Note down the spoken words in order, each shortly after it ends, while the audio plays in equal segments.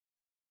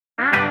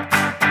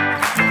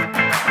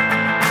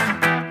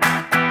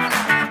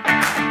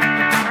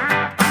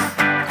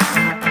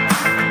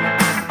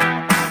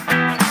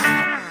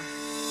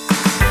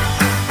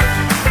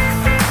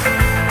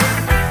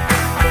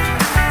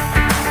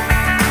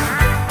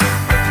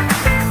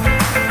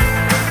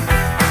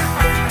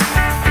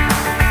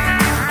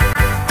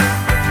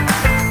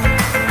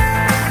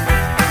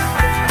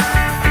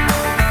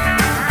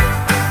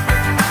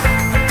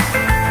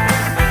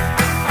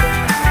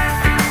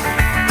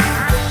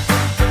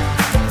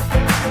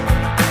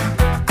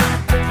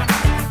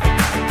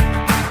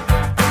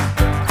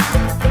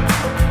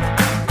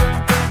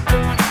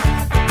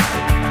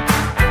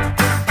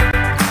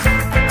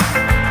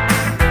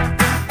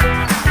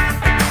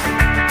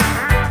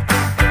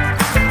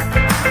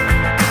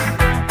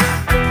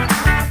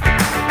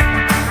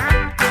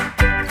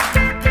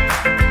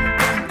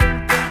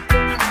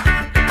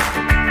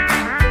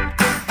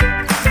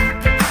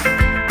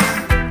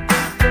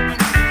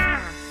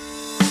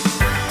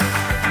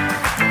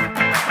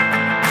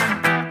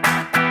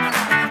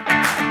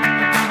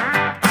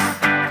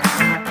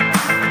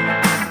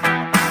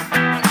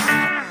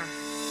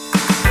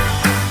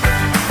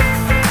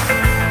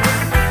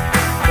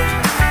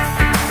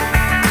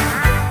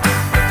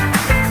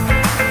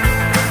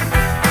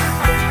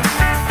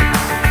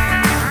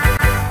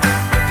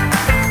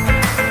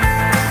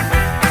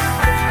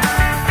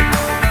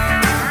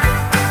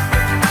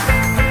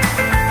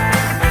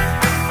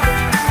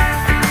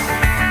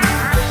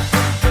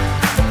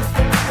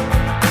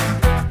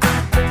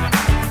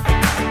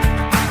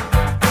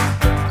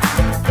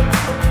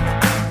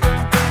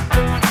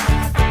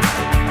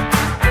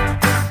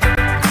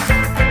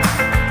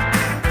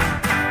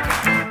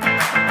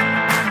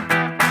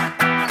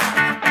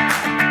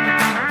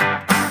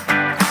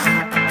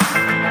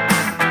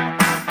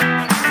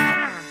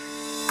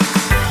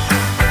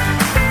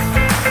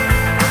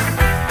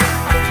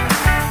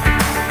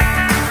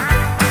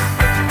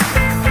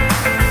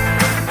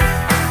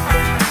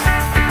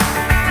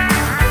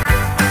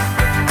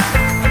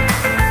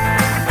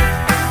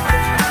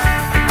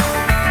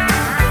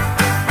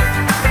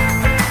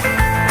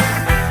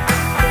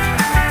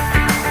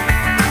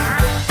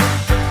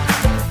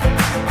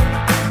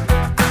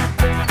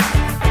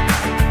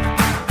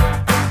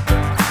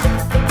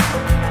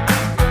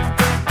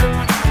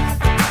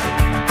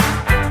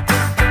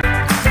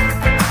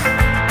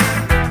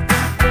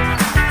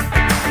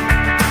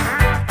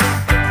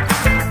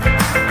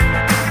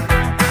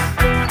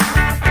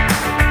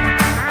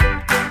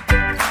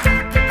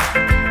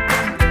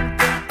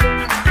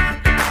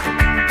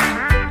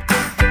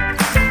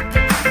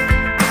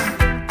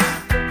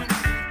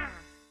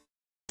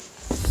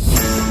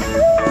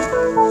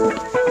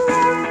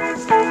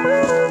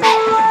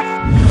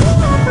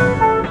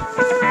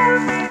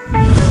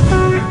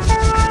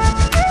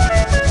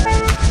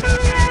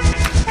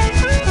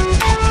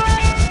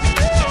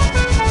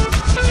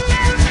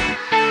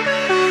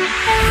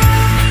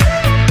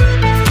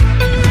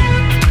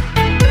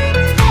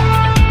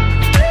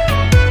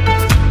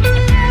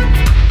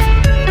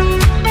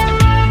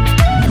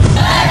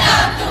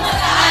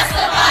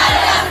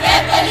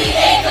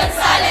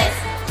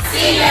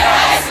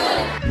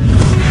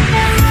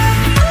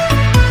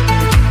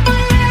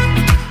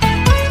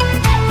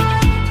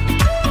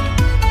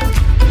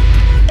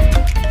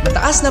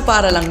Taas na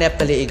Paaralang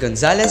Nepali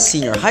Gonzalez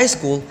Senior High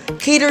School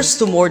caters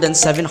to more than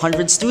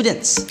 700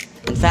 students.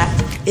 In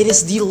fact, it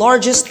is the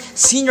largest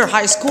senior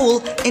high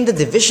school in the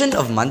division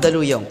of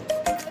Mandaluyong,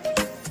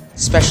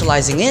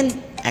 specializing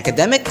in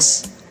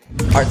academics,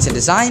 arts and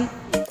design,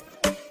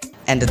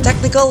 and the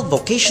technical,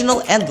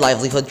 vocational, and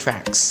livelihood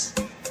tracks.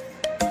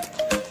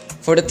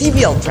 For the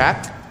TVL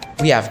track,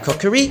 we have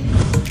cookery,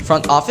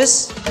 front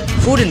office,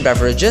 food and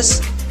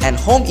beverages, and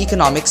home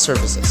economic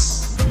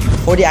services.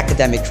 For the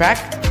academic track,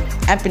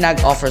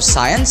 MPNAG offers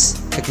science,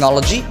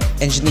 technology,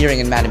 engineering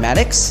and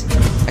mathematics,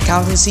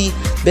 accountancy,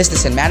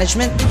 business and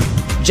management,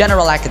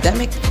 general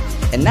academic,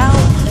 and now,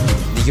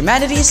 the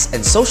humanities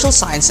and social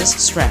sciences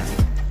strand.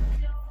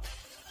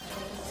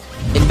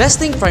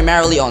 Investing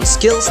primarily on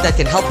skills that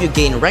can help you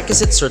gain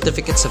requisite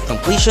certificates of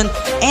completion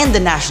and the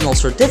national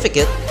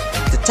certificate,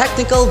 the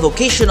technical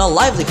vocational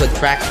livelihood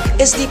track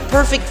is the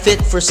perfect fit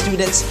for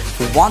students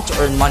who want to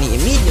earn money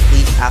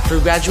immediately after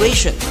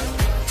graduation.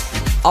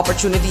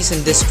 Opportunities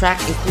in this track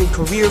include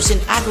careers in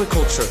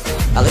agriculture,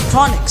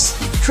 electronics,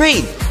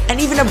 trade, and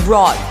even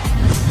abroad.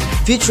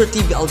 Future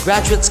TVL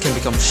graduates can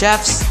become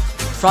chefs,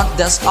 front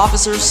desk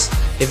officers,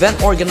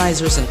 event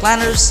organizers and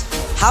planners,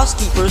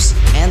 housekeepers,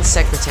 and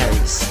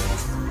secretaries.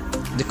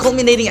 The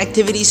culminating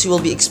activities you will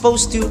be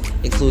exposed to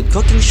include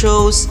cooking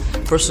shows,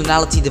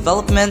 personality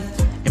development,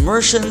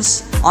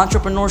 immersions,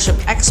 entrepreneurship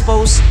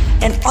expos,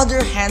 and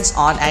other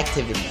hands-on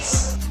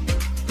activities.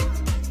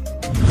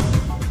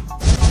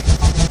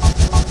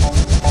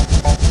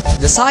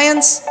 The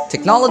science,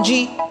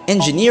 technology,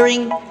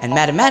 engineering, and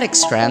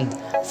mathematics strand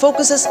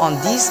focuses on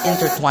these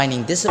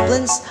intertwining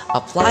disciplines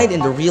applied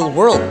in the real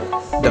world,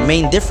 the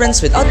main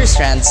difference with other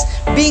strands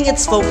being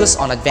its focus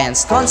on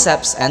advanced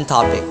concepts and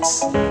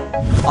topics.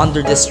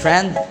 Under this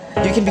strand,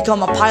 you can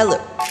become a pilot,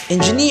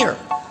 engineer,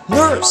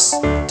 nurse,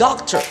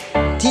 doctor,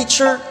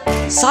 teacher,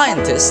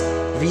 scientist,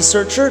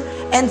 researcher,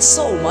 and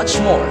so much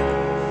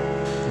more.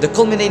 The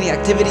culminating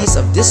activities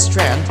of this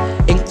strand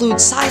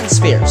include science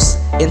fairs,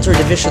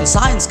 interdivision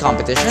science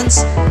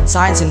competitions,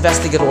 science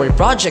investigatory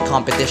project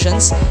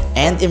competitions,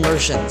 and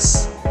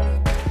immersions.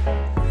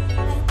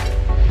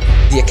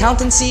 The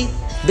accountancy,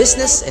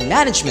 business, and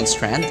management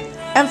strand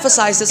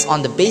emphasizes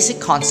on the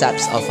basic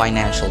concepts of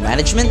financial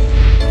management,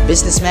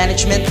 business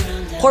management,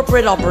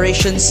 corporate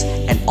operations,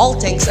 and all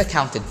things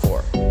accounted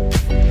for.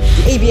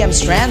 The ABM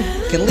strand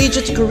can lead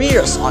you to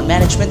careers on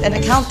management and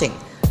accounting,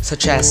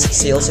 such as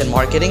sales and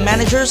marketing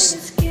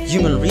managers,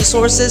 human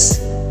resources,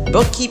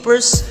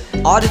 bookkeepers,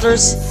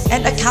 auditors,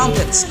 and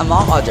accountants,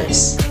 among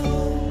others.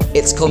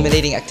 Its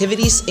culminating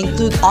activities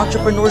include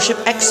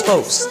entrepreneurship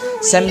expos,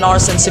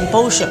 seminars and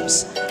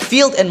symposiums,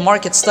 field and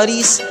market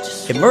studies,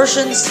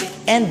 immersions,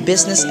 and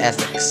business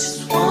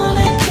ethics.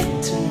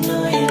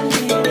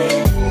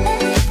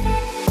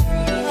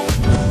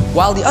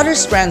 While the other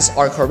strands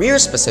are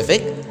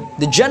career-specific,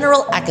 the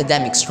general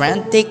academic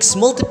strand takes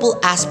multiple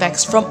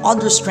aspects from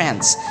other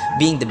strands,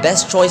 being the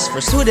best choice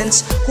for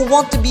students who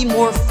want to be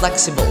more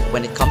flexible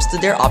when it comes to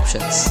their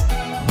options.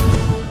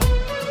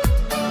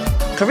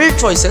 Career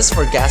choices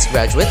for GAS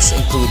graduates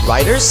include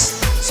writers,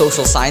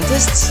 social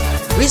scientists,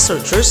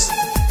 researchers,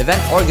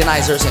 event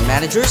organizers and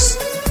managers,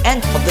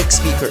 and public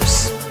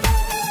speakers.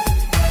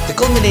 The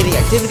culminating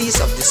activities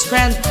of this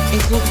strand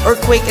include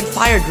earthquake and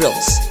fire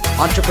drills,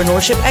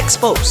 entrepreneurship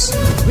expos,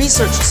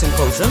 research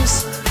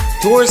symposiums,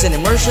 tours and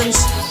immersions,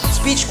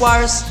 speech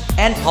choirs,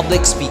 and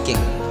public speaking.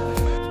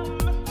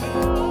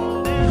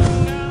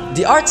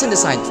 The Arts and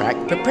Design track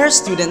prepares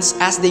students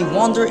as they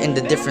wander in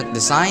the different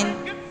design,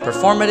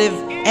 performative,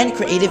 and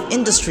creative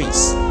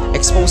industries,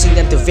 exposing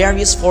them to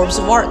various forms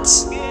of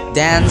arts,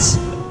 dance,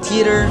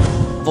 theater,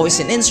 voice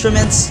and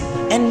instruments,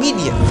 and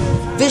media,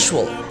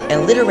 visual,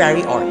 and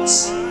literary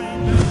arts.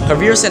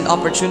 Careers and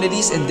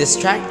opportunities in this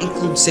track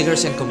include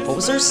singers and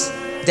composers,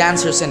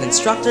 dancers and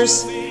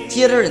instructors,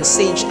 theater and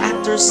stage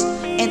actors,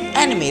 and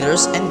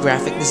animators and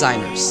graphic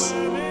designers.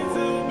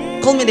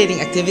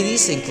 Culminating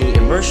activities include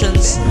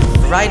immersions,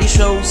 variety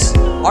shows,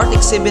 art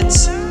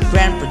exhibits,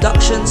 grand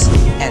productions,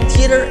 and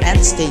theater and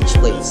stage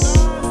plays.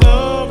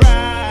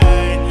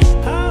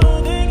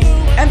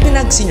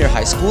 MPNAG Senior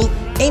High School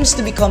aims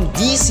to become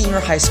the senior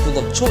high school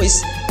of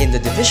choice in the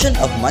division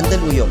of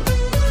Mandaluyong.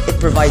 It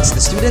provides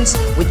the students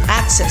with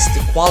access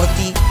to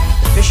quality,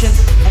 efficient,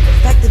 and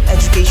effective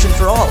education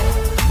for all,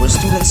 where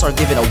students are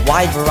given a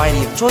wide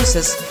variety of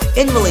choices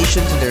in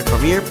relation to their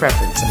career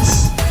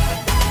preferences.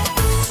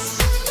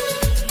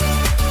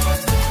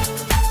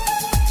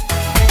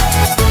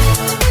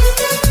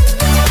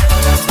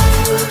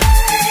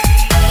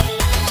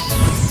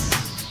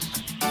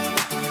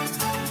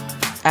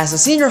 As a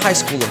senior high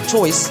school of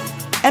choice,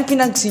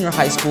 MPNAG Senior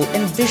High School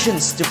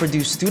envisions to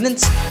produce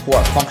students who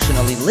are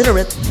functionally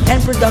literate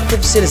and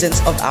productive citizens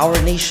of our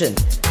nation,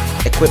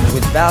 equipped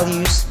with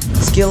values,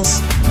 skills,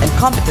 and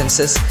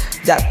competences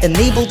that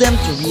enable them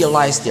to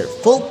realize their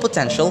full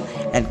potential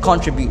and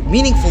contribute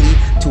meaningfully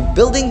to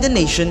building the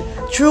nation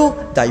through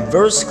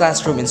diverse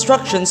classroom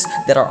instructions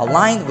that are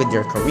aligned with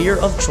their career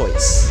of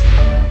choice.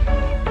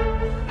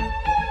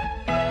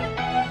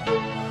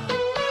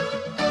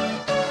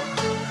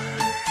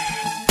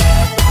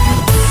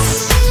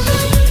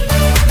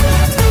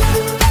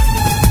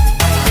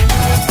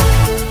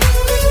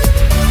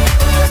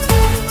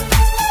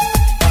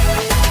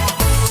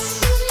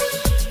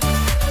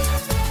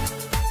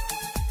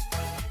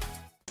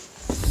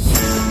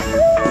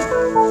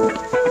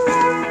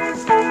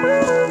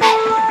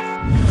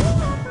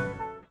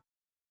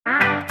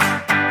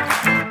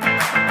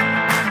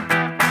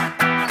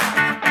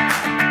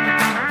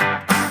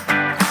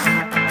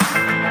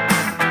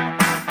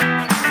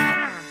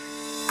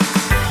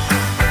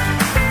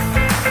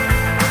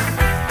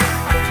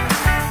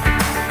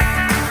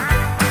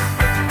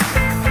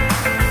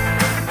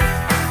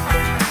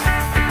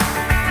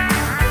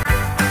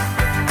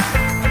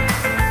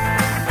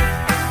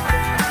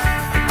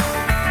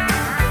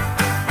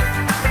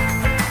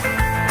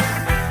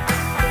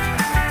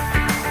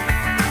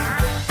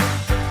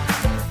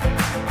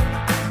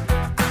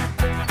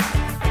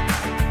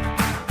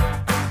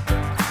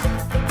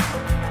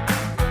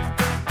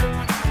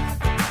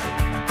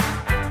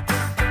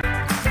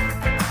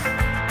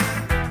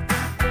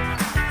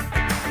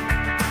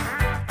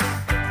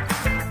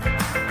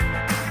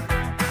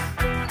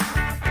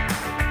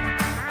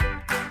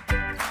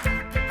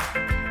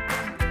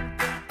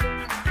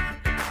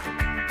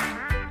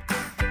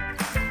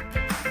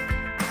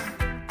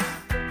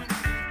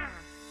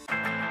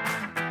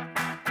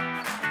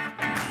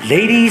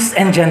 Ladies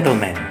and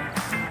gentlemen,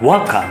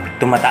 welcome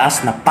to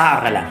Mataas na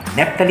Paaralang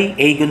Neptali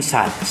A.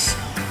 Gonzalez,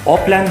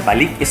 Oplan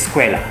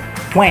Balik-Eskwela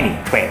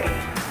 2020.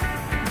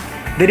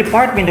 The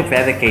Department of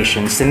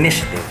Education's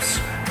initiatives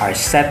are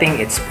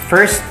setting its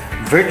first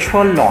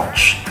virtual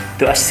launch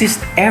to assist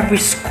every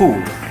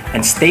school and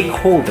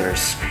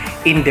stakeholders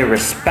in their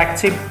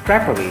respective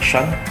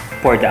preparation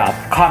for the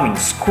upcoming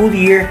school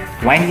year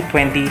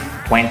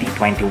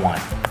 2020-2021.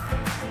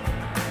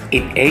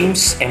 It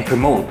aims and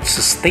promotes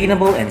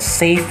sustainable and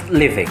safe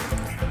living.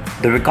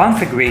 The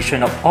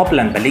reconfiguration of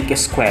Oplan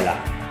Balik-Eskwela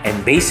and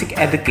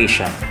basic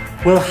education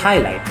will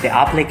highlight the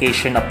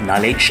application of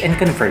knowledge and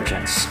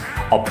convergence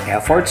of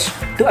efforts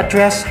to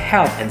address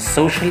health and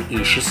social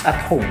issues at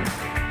home,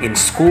 in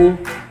school,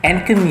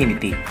 and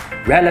community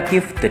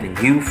relative to the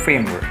new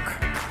framework.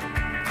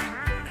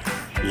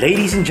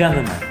 Ladies and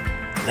gentlemen,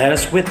 let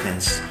us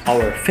witness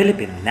our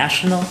Philippine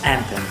national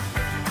anthem,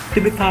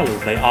 to be followed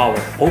by our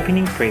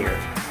opening prayer,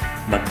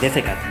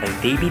 Magnificat by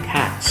David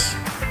Hans,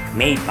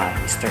 made by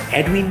Mr.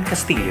 Edwin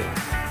Castillo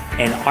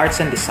and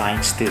Arts and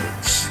Design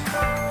students.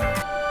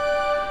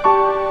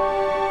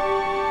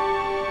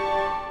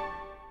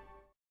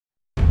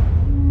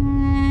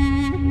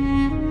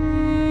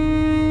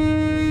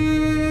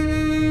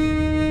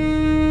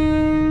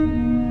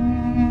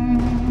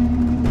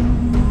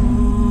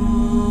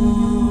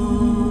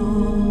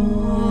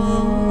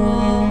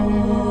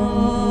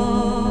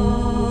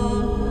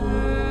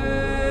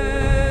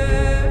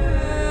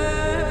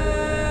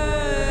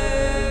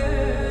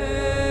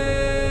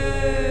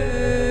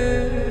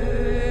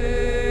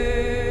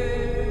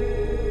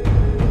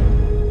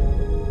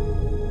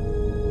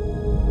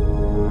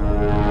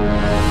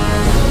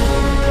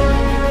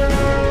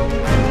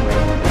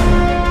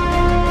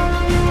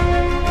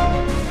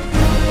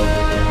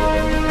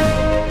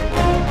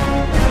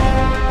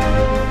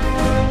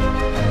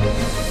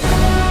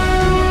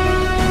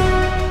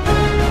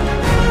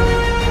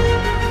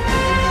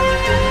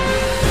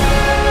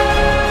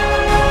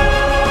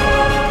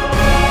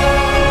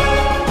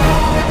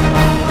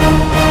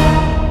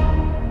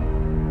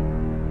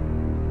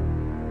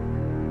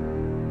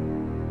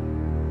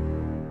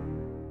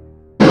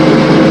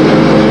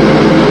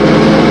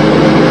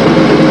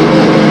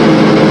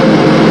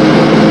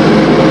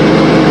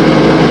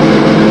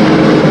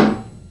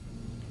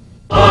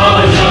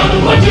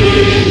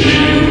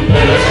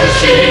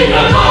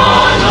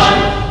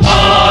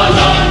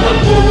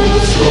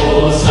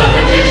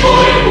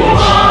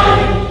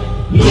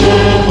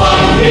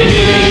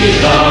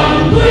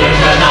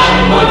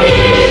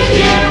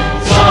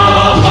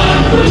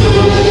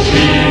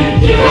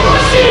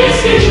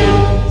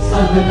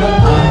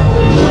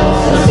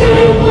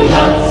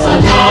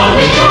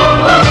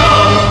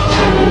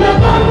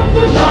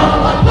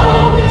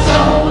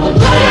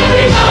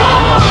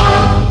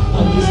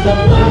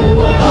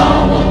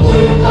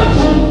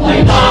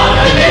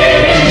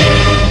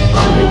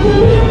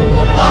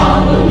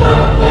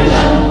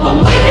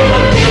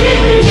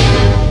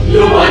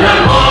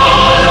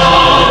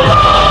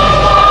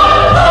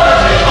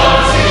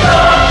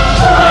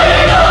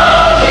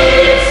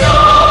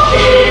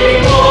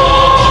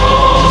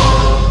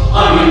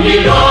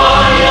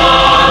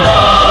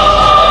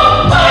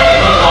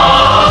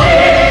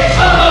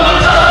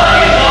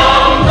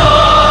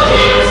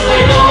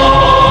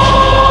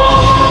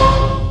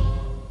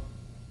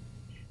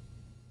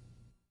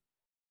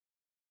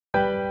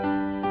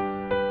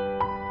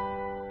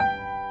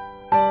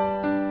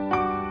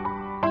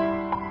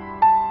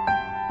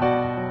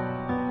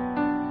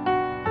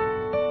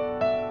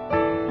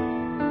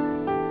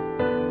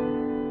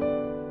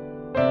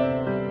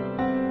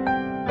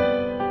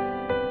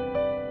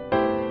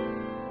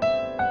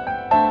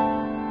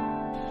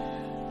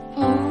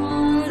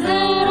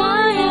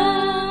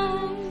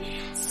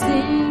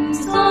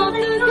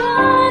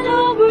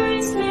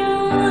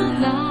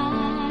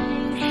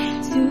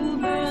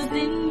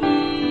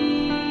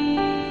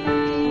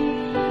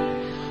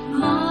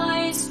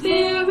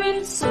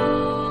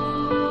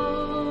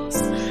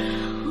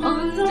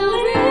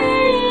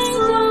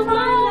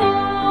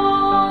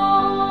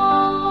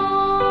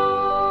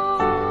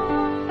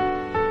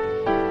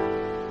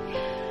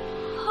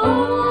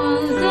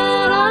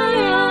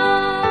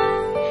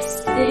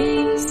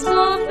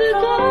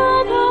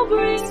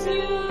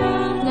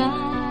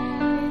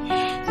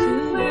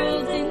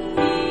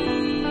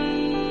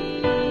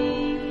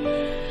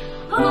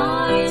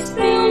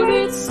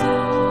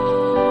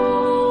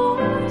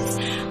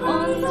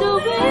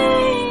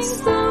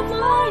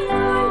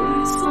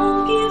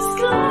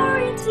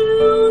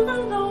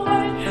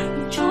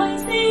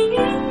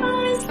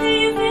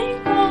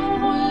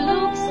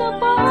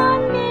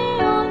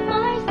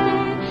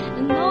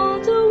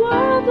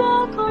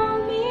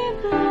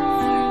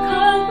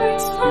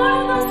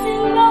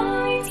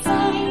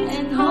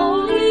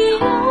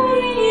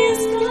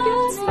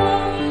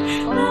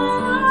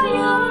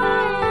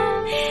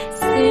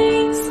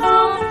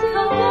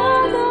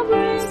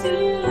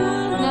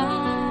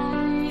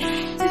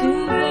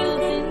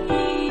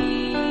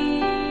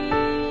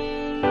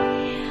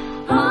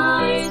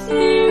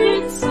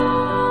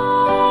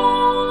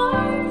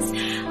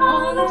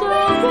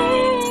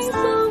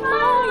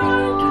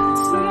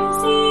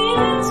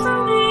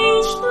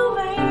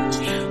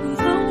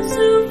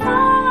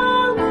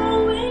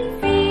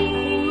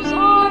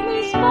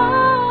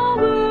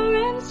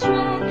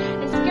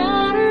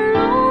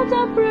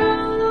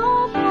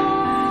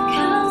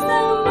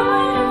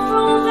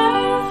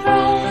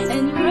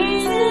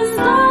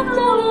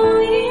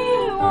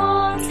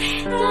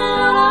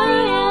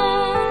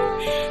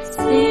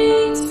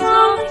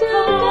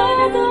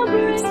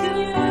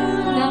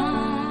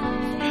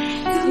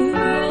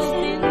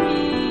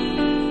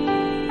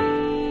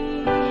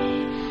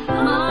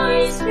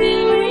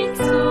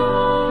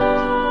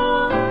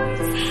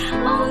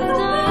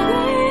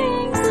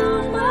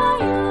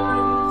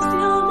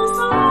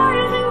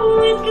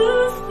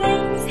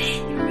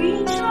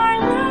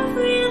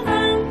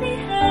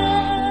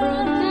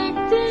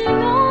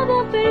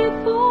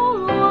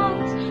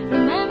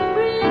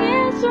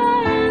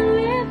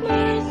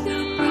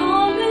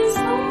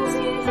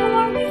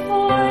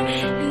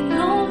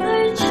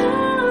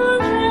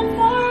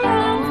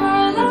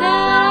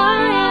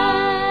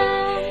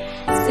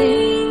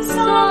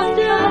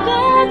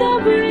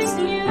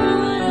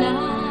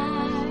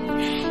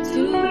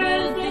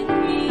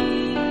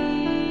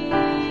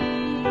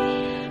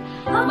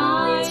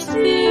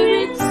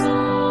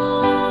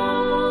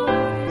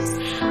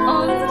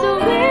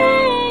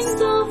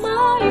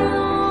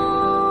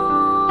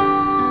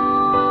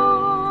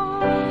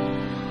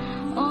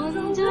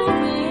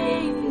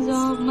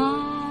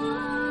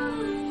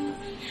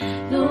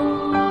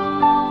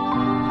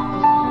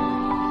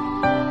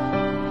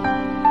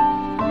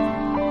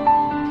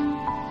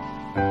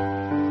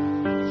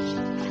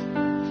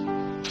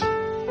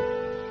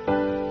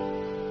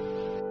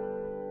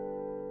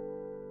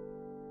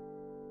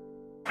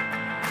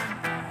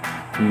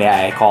 May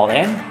I call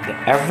in the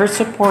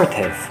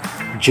ever-supportive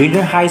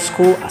Junior High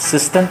School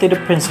Assistant to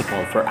the Principal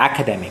for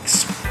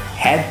Academics,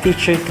 Head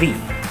Teacher 3,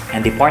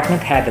 and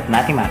Department Head of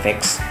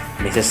Mathematics,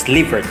 Mrs.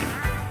 Liberty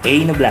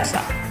A.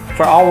 Nobleza,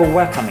 for our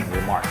welcoming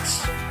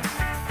remarks.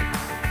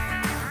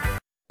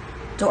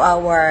 To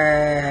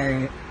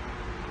our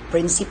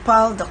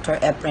Principal, Dr.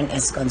 Efren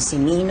S.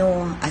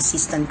 Consimino,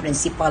 Assistant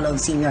Principal of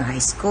Senior High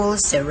School,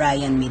 Sir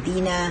Ryan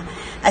Medina,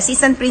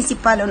 Assistant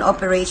Principal on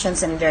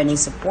Operations and Learning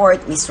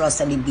Support, Ms.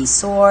 Rosalie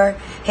Bisor,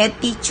 Head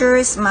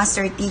Teachers,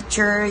 Master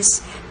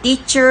Teachers,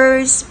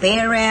 Teachers,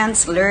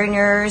 Parents,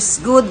 Learners,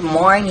 good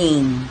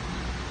morning.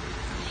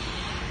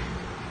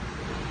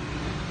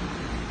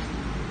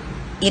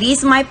 It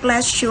is my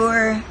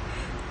pleasure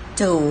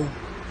to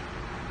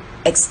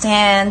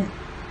extend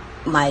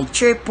my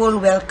cheerful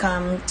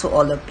welcome to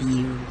all of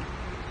you.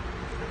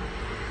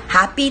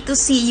 Happy to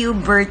see you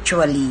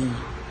virtually.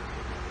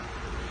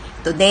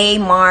 Today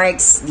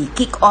marks the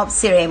kick-off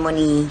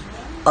ceremony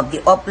of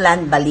the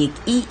Oplan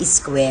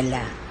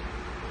Balik-Eskwela.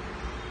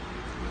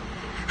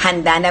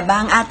 Handa na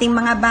ba ang ating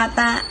mga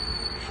bata?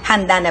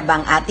 Handa na ba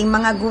ang ating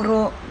mga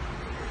guro?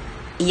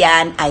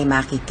 Iyan ay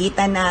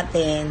makikita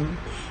natin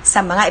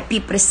sa mga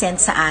ipipresent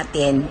sa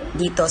atin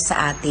dito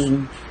sa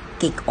ating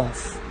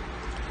kick-off.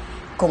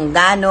 Kung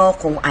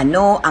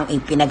ano ang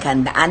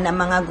ipinaghandaan ng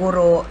mga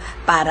guro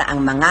para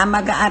ang mga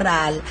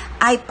mag-aaral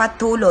ay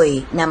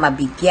patuloy na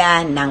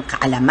mabigyan ng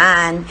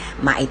kaalaman,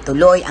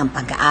 maituloy ang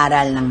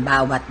pag-aaral ng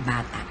bawat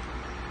bata.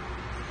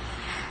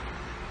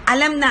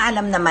 Alam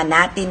naman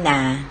natin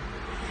na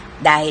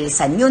dahil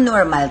sa new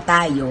normal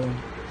tayo,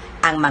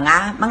 ang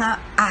mga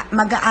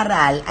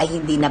mag-aaral ay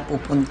hindi na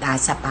pupunta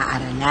sa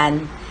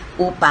paaralan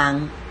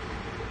upang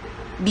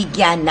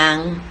bigyan ng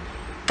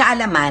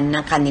kaalaman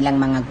ng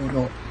kanilang mga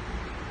guro.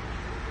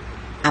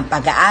 Ang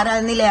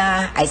pag-aaral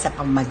nila ay sa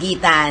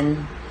pamamagitan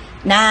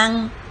ng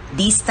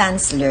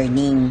distance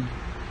learning,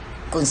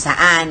 kung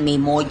saan may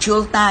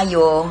module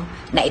tayo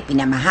na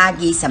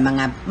ipinamahagi sa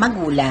mga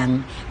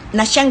magulang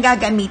na siyang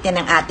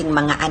gagamitin ng ating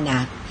mga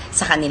anak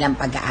sa kanilang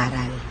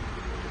pag-aaral.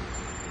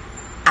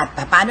 At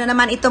paano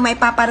naman ito may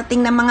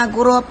paparating ng mga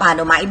guro?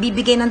 Paano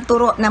maibibigay ng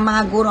turo ng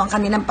mga guro ang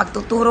kanilang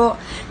pagtuturo?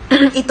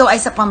 Ito ay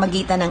sa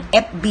pamamagitan ng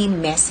FB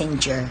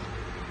Messenger.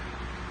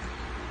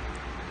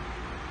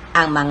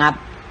 Ang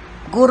mga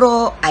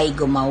guro ay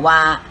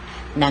gumawa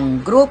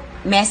ng group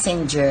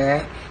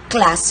messenger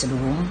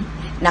classroom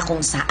na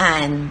kung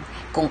saan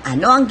kung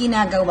ano ang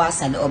ginagawa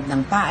sa loob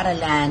ng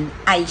paaralan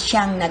ay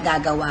siyang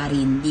nagagawa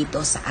rin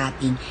dito sa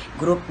ating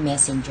group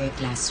messenger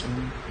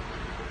classroom.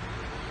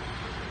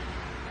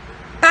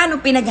 Paano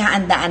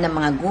pinaghahandaan ng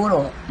mga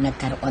guro?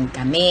 Nagkaroon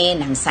kami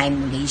ng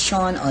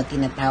simulation o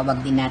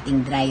tinatawag din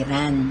nating dry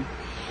run.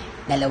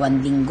 2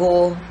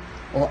 linggo.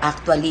 O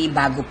actually,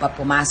 bago pa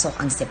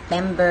pumasok ang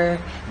September,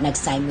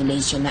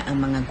 nag-simulation na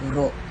ang mga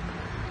guro.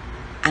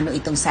 Ano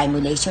itong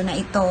simulation na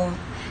ito?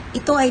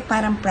 Ito ay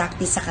parang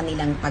practice sa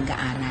kanilang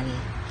pag-aaral.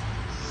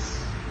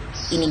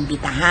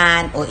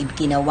 Inimbitahan o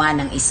ginawa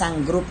ng isang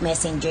group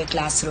messenger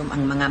classroom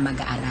ang mga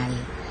mag-aaral.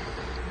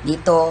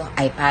 Dito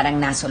ay parang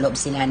nasa loob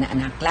sila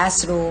na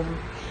classroom.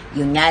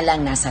 Yun nga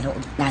lang, nasa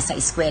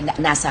eskwela,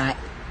 nasa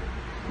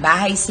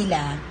bahay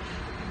sila.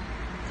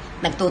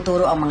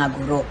 Nagtuturo ang mga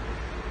guro.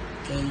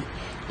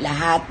 Okay?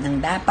 Lahat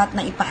ng dapat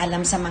na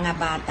ipaalam sa mga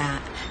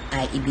bata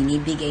ay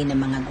ibinibigay ng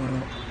mga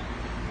guro.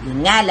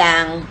 Yun nga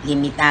lang,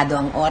 limitado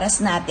ang oras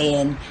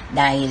natin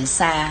dahil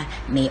sa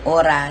may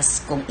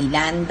oras kung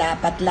ilan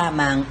dapat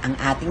lamang ang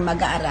ating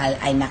mag-aaral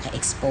ay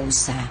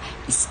naka-expose sa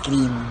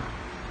screen.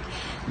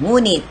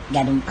 Ngunit,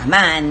 ganun pa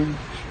man,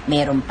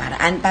 merong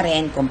paraan pa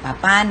rin kung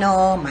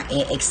paano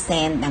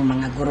ma-extend ng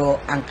mga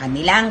guro ang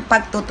kanilang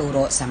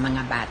pagtuturo sa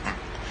mga bata.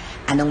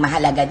 Anong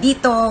mahalaga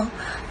dito?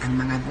 Ang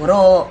mga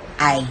guro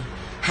ay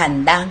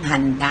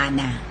handang-handa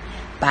na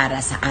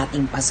para sa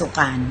ating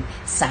pasukan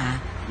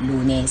sa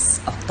Lunes,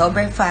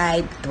 October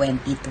 5,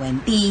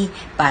 2020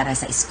 para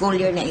sa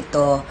school year na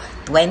ito,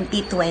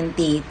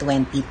 2020-2021.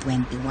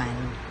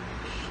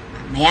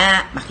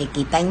 Mamaya,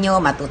 makikita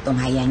nyo,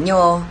 matutunghayan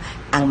nyo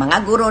ang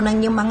mga guro ng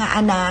inyong mga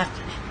anak,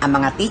 ang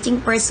mga teaching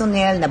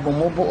personnel na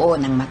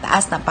bumubuo ng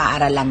mataas na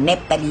paaralang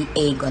Neptali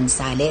A.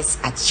 Gonzales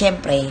at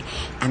syempre,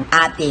 ang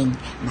ating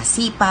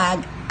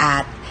masipag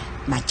at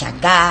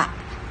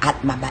matyaga at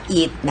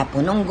mabait na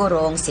punong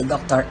gurong si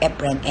Dr.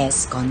 Efren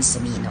S.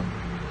 Consimino.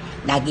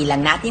 Lagi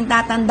lang natin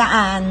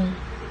tatandaan,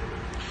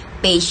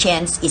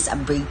 patience is a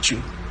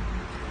virtue.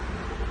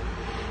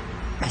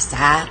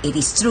 Basta, it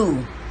is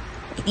true,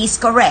 it is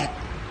correct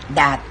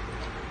that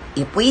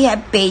if we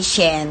have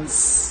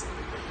patience,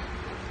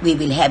 we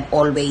will have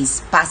always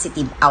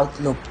positive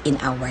outlook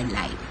in our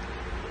life.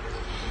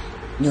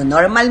 New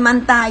normal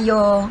man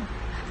tayo,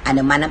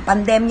 ano man ang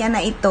pandemya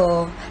na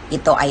ito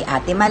ay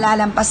ating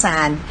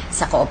malalampasan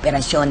sa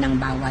kooperasyon ng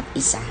bawat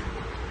isa.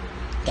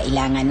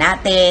 Kailangan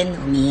natin,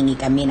 humihingi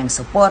kami ng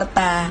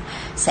suporta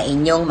sa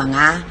inyong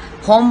mga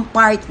home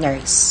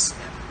partners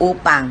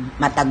upang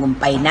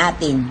matagumpay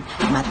natin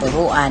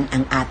maturuan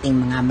ang ating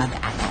mga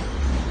mag-aaral.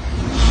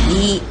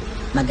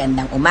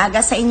 Magandang umaga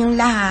sa inyong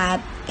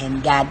lahat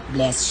and God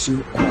bless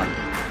you all.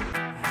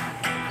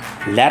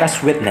 Let us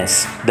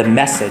witness the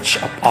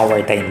message of our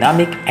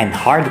dynamic and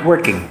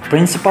hardworking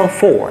Principal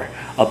 4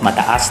 of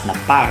Mataas na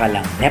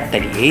Paaralang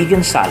Neptali A.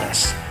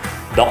 Gonzales,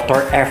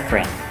 Dr.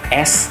 Efren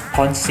S.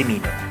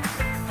 Consimido.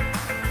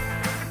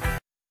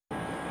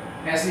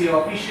 As the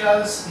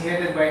officials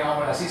headed by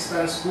our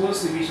Assistant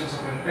Schools Division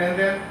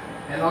Superintendent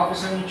and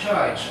Officer in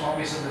Charge,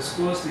 Office of the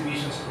Schools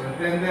Division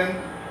Superintendent,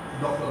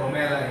 Dr.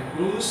 Romela M.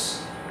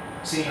 Cruz,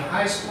 Senior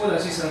High School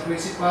Assistant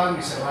Principal,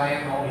 Mr.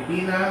 Ryan O.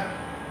 Medina,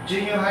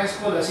 Junior High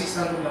School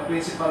Assistant of the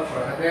Principal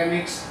for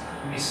Academics,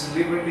 Ms.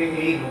 Liberty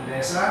A.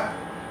 Nudesa,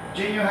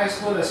 Junior High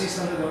School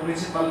Assistant to the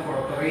Principal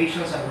for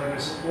Operations and Learner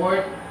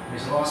Support,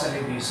 Ms.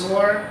 Rosalie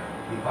Bisor,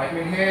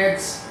 Department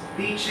Heads,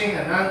 Teaching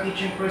and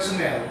Non-Teaching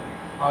Personnel,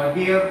 our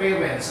dear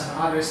parents and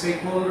other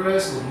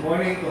stakeholders, good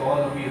morning to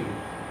all of you.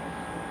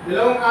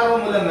 Dalawang araw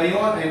mula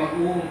ngayon ay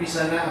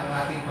mag-uumpisa na ang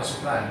ating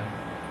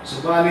pasukan.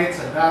 Subalit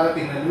sa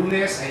darating na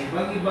Lunes ay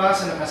ibang-iba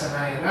sa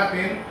nakasanayan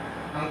natin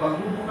ang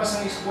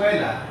pagbubukas ng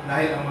eskwela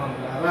dahil ang mga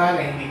mag-aaral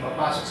ay hindi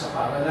papasok sa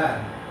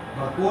paaralan.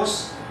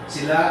 Bagkus,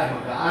 sila ay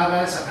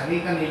mag-aaral sa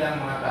kanilang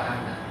mga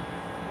tahanan.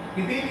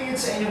 Hindi lingid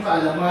sa inyong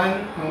kaalaman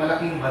ang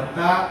malaking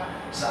banta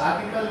sa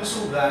ating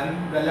kalusugan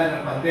dala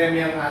ng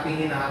pandemya ang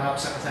ating hinaharap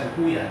sa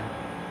kasalukuyan.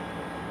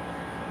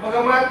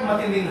 Bagamat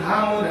matinding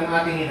hamon ang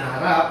ating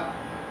hinaharap,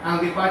 ang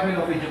Department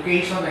of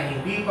Education ay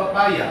hindi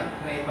papayag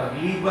na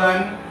ipagliban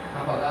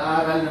ang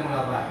pag-aaral ng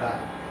mga bata.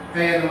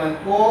 Kaya naman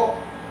po,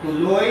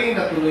 tuloy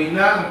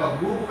na ang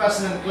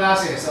pagbubukas ng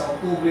klase sa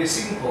Oktubre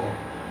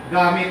 5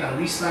 gamit ang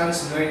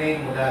distance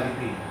learning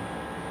modality.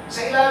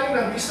 Sa ilalim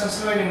ng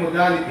distance learning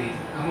modality,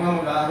 ang mga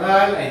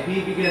mag-aaral ay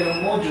bibigyan ng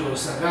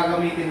modules na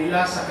gagamitin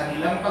nila sa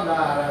kanilang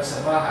pag-aaral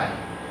sa bahay.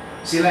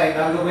 Sila ay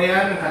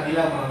gagabayan ng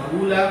kanilang mga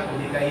magulang o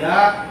di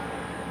kaya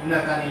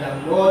ng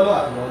kanilang lolo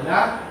at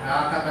lola,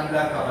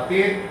 nakakatandang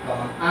kapatid,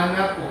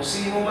 kamag-anak o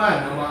sino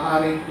man na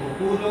maaaring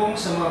tutulong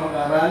sa mga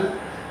mag-aaral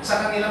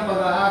sa kanilang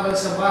pag-aaral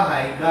sa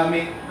bahay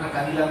gamit ang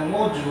kanilang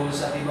modules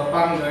at iba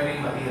pang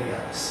learning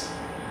materials.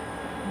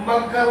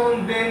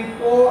 Magkaroon din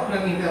po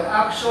ng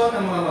interaction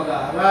ng mga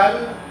mag-aaral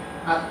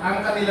at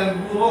ang kanilang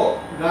guro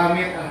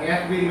gamit ang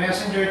FB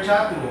Messenger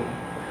chatroom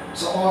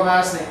sa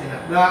oras na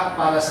itinakda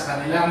para sa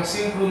kanilang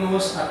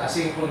synchronous at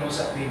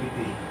asynchronous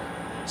activity.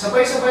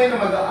 Sabay-sabay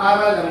na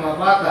mag-aaral ang mga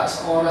bata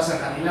sa oras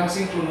ng kanilang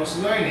synchronous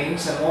learning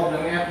sa loob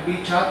ng FB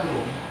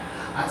chatroom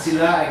at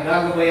sila ay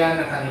gagabayan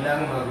ng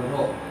kanilang mga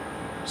guro.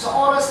 Sa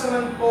oras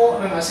naman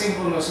po ng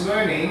asynchronous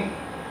learning,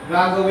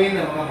 gagawin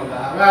ng mga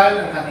mag-aaral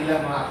ang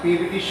kanilang mga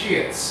activity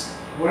sheets,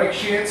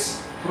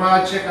 worksheets,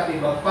 project at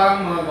iba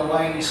pang mga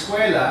gawaing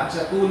eskwela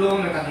sa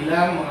tulong ng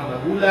kanilang mga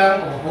magulang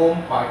o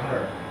home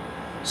partner.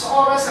 Sa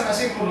oras ng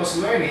asynchronous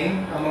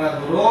learning, ang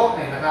mga guro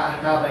ay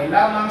nakaantabay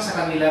lamang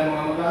sa kanilang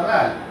mga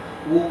mag-aaral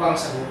upang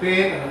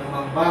sagutin ang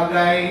anumang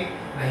bagay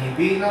na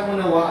hindi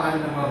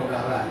naunawaan ng mga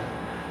mag-aaral.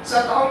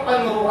 Sa taong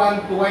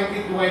panuruan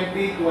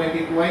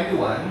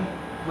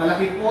 2020-2021,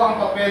 malaki po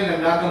ang papel na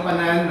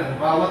gagampanan ng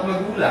bawat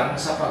magulang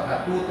sa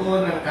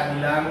pagkatuto ng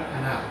kanilang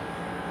anak.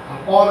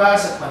 Ang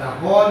oras at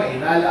panahon na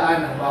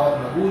ilalaan ng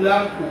bawat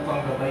magulang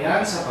upang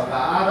gabayan sa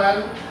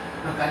pag-aaral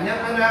ng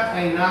kanyang anak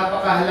ay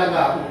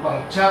napakahalaga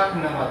upang tiyak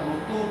na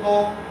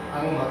matututo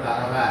ang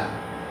mag-aaral.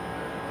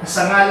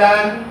 Sa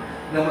ngalan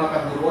ng mga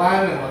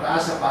kaguruan ng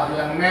Mataas na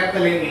Paaralang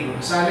Neptali A.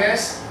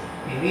 Gonzales,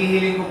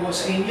 hinihiling ko po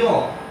sa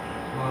inyo,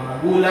 mga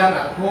magulang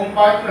at home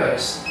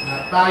partners,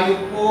 na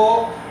tayo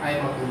po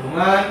ay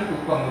magtulungan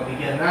upang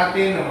mabigyan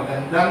natin ng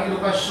magandang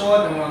edukasyon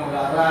ang mga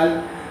mag-aaral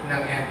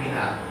ng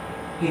MPNAG.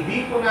 Hindi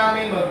po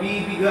namin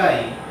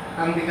mabibigay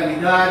ang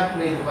dekalidad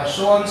na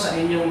edukasyon sa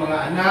inyong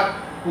mga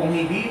anak kung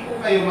hindi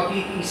po kayo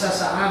makikiisa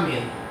sa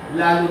amin,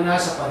 lalo na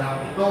sa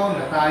panahon ito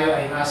na tayo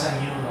ay nasa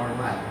new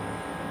normal.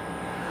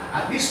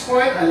 At this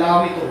point,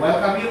 allow me to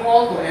welcome you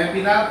all to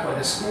MPNAG for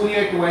the school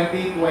year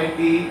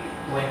 2020-2021.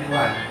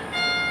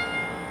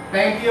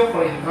 Thank you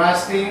for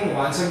entrusting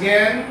once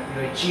again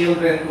your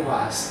children to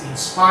us.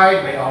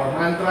 Inspired by our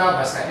mantra,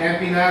 Basta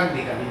MPNAG,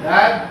 Di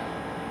Kalidad,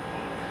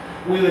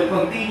 we will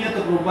continue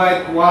to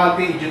provide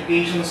quality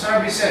education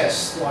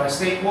services to our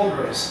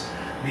stakeholders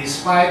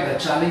despite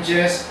the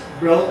challenges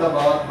brought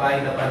about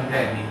by the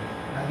pandemic.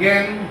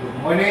 Again, good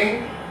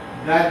morning,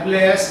 God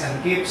bless, and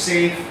keep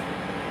safe,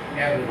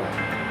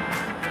 everyone.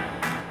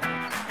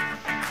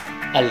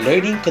 A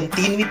learning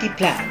continuity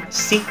plan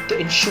seeks to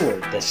ensure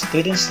the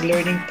students'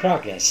 learning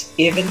progress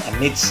even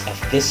amidst of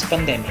this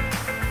pandemic.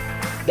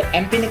 The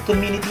MPNAG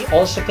community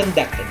also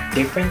conducted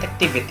different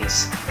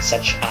activities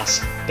such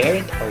as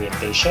parent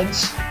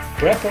orientations,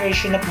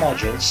 preparation of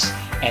modules,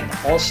 and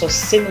also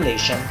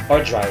simulation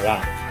or dry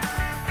run.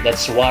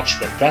 Let's watch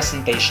the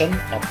presentation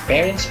of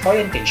Parents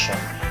Orientation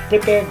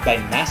prepared by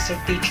Master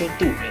Teacher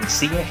 2 in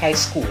Senior High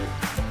School,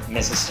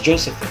 Mrs.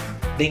 Josephine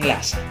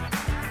Dinglasa.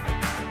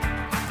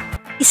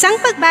 Isang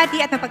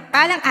pagbati at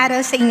mapagpalang araw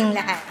sa inyong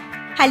lahat.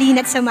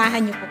 Halina't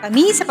samahan niyo po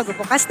kami sa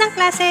pagbubukas ng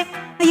klase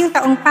ngayong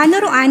taong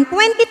panuruan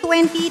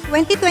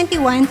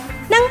 2020-2021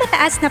 ng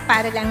Mataas na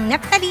Paaralang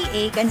Neptali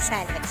A.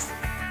 Gonzales.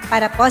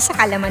 Para po sa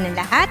kalaman ng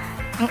lahat,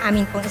 Ang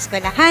aming pong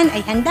eskwelahan ay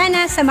handa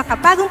na sa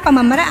makabagong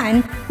pamamaraan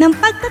ng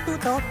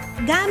pagkatuto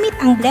gamit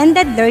ang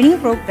blended learning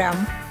program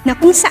na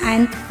kung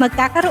saan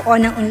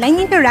magkakaroon ng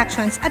online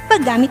interactions at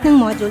paggamit ng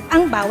module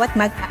ang bawat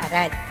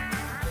mag-aaral.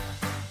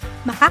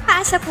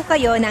 Makakaasa po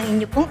kayo na ang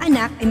inyo pong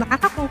anak ay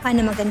makakakuha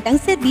ng magandang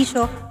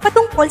serbisyo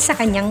patungkol sa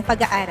kanyang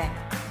pag-aaral.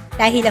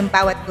 Dahil ang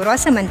bawat guro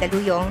sa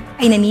Mandaluyong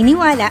ay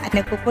naniniwala at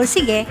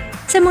nagpupursige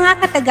sa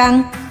mga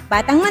katagang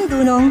batang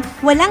mandunong,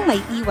 walang may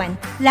iwan,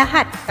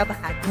 lahat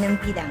kabahagi ng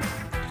bilang.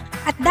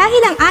 At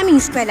dahil ang aming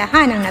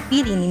eskwelahan ang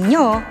napili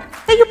ninyo,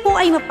 kayo po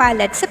ay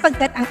mapalad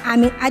sapagkat ang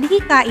aming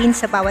adhikain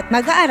sa bawat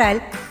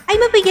mag-aaral ay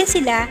mabigyan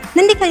sila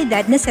ng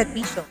dekalidad na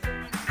serbisyo.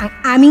 Ang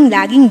aming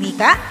laging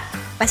wika,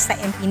 basta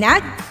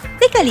MPNAG,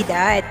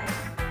 dekalidad.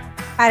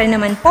 Para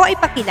naman po ay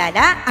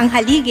pakilala ang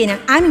haligi ng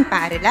aming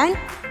paaralan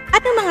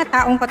at ang mga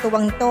taong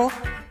katuwang nito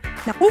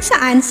na kung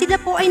saan sila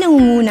po ay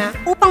nangunguna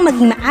upang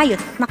maging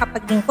maayos at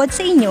makapaglingkod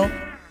sa inyo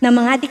ng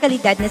mga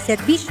dekalidad na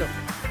serbisyo.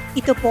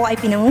 Ito po ay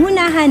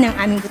pinangungunahan ng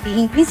aming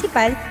butihing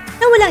prinsipal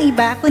na walang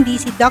iba kundi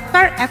si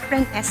Dr.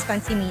 Oplan S.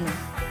 Consimino.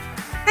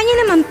 Kanya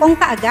naman pong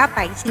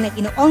kaagapay sina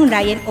Ginoong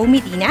Ryan O.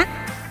 Medina,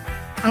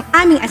 ang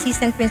aming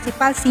Assistant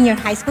Principal Senior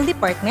High School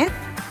Department,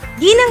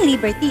 Ginang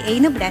Liberty A.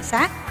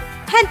 Noblesa,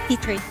 Head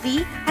Teacher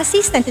 3,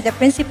 Assistant to the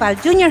Principal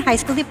Junior High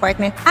School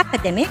Department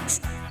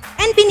Academics,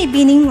 and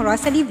Binibining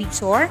Rosalie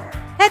Visor,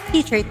 Head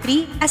Teacher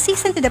 3,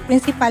 Assistant to the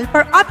Principal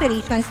for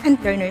Operations and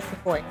Learner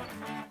Support.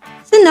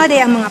 Sunod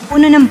ay ang mga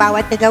puno ng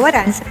bawat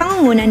kagawaran sa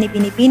pangunguna ni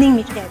Binibining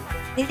Michelle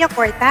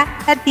Villacorta,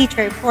 Head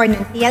Teacher 4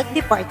 ng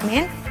TLC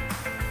Department,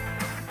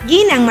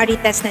 Ginang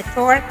Maritas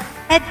Nator,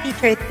 Head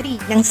Teacher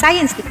 3 ng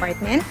Science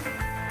Department,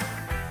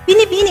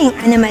 Binibining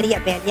Ana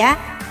Maria Belia,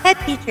 Head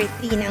Teacher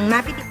 3 ng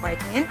MAPI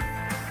Department,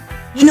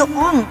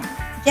 Ginoong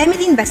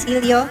Jemeline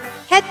Basilio,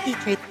 Head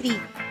Teacher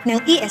 3 ng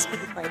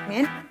ESP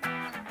Department,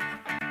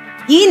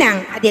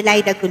 Ginang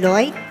Adelaida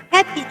Guloy,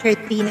 Head Teacher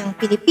 3 ng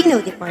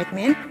Filipino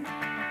Department,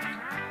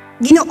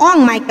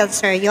 Ginoong Michael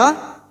Sergio,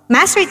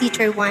 Master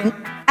Teacher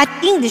 1 at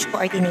English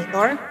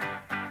Coordinator,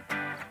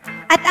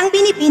 at ang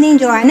Binibining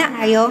Joanna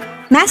Ayo,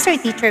 Master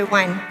Teacher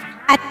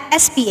 1 at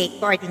SPA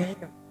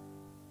Coordinator.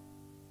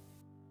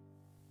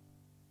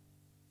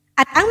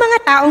 At ang mga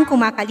taong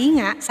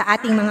kumakalinga sa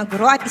ating mga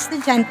guro at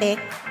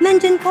estudyante,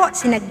 nandyan po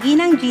sina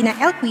Ginang Gina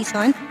L.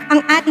 Quizon,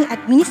 ang ating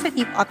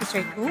Administrative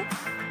Officer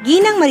 2,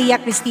 Ginang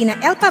Maria Cristina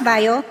L.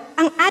 Pabayo,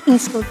 ang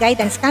ating School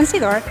Guidance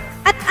Counselor,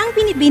 at ang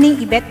Binibining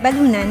Yvette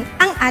Balunan,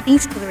 ang ating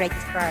School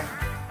Registrar.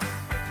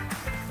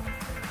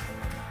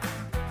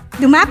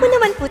 Dumako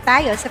naman po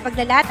tayo sa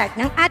paglalatag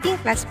ng ating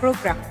class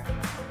program.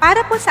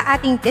 Para po sa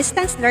ating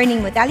distance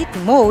learning modality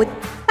mode,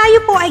 tayo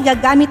po ay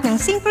gagamit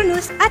ng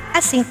synchronous at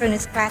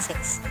asynchronous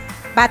classes.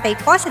 Batay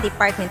po sa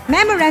Department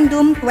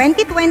Memorandum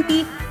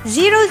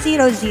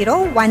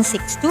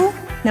 2020-000162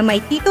 na may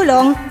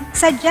titulong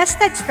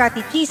Suggested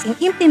Strategies in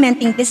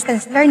Implementing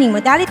Distance Learning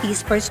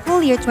Modalities for School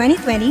Year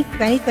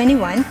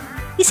 2020-2021,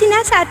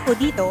 isinasaad po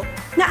dito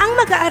na ang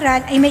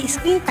mag-aaral ay may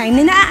screen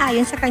time na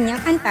naaayon sa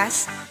kanyang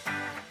antas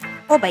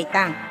o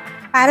baitang.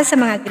 Para sa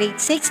mga grade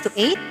 6 to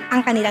 8,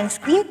 ang kanilang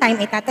screen time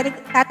ay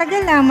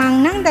tatagal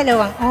lamang ng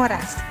 2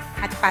 oras.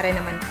 At para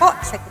naman po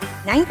sa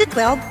grade 9 to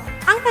 12,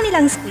 ang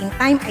kanilang screen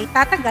time ay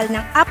tatagal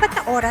ng 4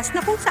 na oras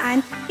na kung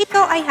saan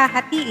ito ay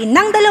hahatiin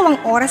ng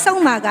 2 oras sa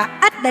umaga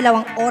at 2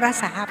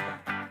 oras sa hapon.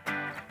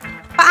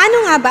 Paano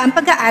nga ba ang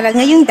pag-aaral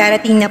ngayong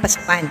darating na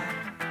pasukan?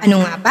 Ano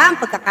nga ba ang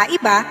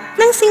pagkakaiba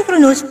ng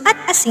synchronous at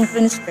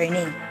asynchronous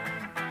learning?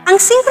 Ang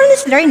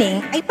synchronous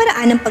learning ay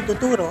paraan ng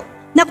pagtuturo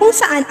na kung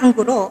saan ang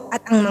guro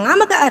at ang mga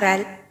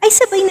mag-aaral ay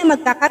sabay na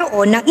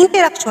magkakaroon ng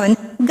interaksyon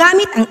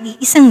gamit ang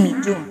iisang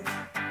medium.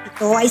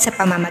 Ito ay sa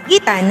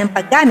pamamagitan ng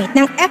paggamit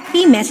ng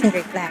FB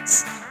Messenger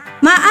class.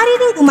 Maaari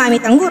ring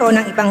gumamit ang guro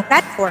ng ibang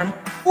platform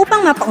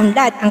upang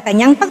mapaunlad ang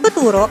kanyang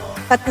pagtuturo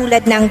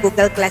katulad ng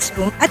Google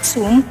Classroom at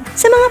Zoom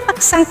sa mga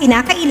paksang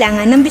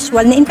kinakailangan ng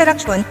visual na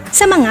interaksyon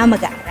sa mga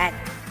mag-aaral.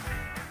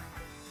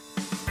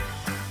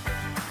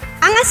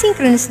 Ang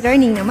asynchronous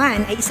learning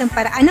naman ay isang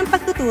paraan ng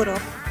pagtuturo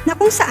na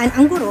kung saan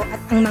ang guro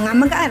at ang mga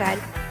mag-aaral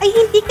ay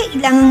hindi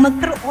kailangang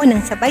magkaroon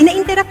ng sabay na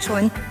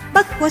interaksyon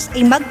bagkus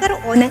ay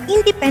magkaroon ng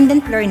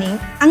independent learning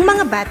ang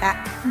mga bata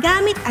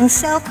gamit ang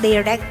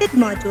self-directed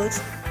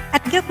modules at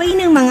gabay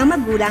ng mga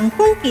magulang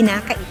kung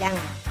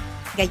kinakailangan.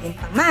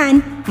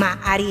 Gayunpaman,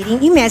 maaari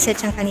ring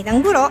i-message ang kanilang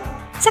guro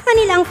sa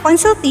kanilang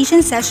consultation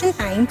session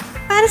time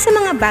para sa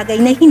mga bagay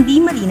na hindi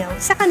malinaw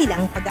sa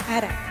kanilang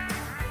pag-aaral.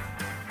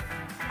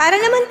 Para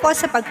naman po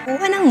sa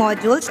pagkuha ng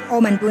modules o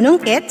mandunong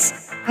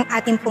kits, ang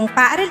ating pong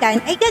paaralan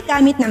ay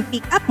gagamit ng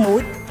pick-up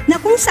mode na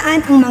kung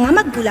saan ang mga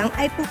magulang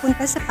ay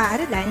pupunta sa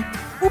paaralan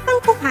upang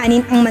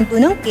kuhanin ang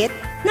mandunong kit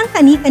ng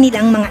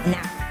kani-kanilang mga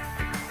anak.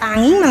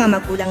 Tanging mga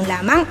magulang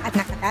lamang at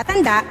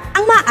nakatatanda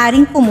ang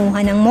maaaring kumuha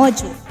ng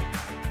module.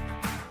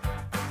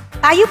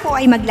 Tayo po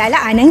ay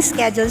maglalaan ng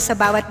schedule sa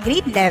bawat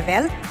grade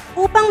level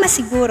upang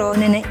masiguro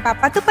na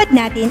naipapatupad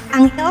natin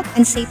ang health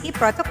and safety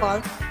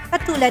protocol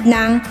katulad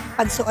ng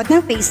pagsuot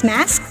ng face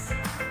mask,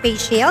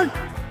 face shield,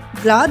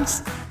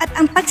 gloves, at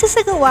ang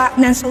pagsasagawa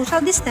ng social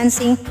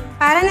distancing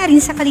para na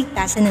rin sa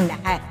kaligtasan ng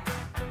lahat.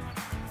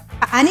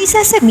 Paano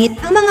isasubmit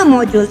ang mga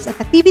modules at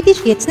activity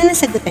sheets na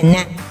nasagutan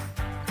na?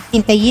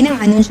 Hintayin ang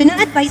anunsyo ng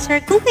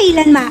advisor kung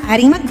kailan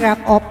maaaring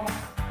mag-drop off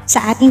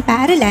sa ating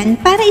paaralan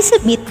para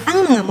isubmit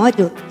ang mga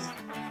modules.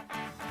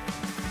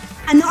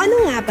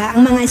 Ano-ano nga ba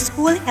ang mga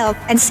school health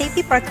and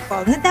safety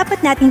protocol na dapat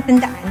nating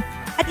tandaan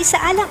at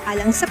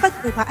isaalang-alang sa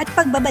pagkuha at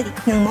pagbabalik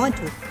ng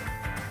module?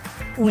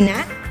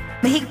 Una,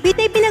 mahigpit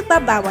ay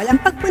pinagbabawal ang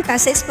pagpunta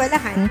sa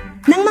eskwelahan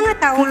ng mga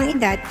taong ang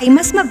edad ay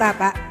mas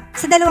mababa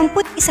sa 21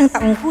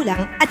 taong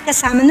gulang at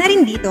kasama na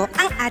rin dito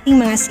ang ating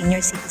mga senior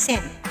citizen.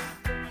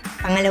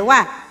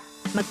 Pangalawa,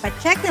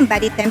 magpa-check ng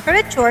body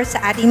temperature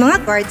sa ating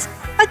mga guards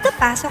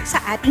pagkapasok sa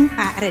ating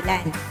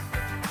paaralan.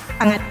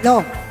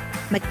 Pangatlo,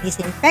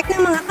 mag-disinfect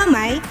ng mga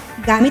kamay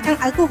gamit ang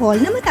alcohol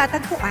na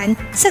matatagpuan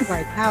sa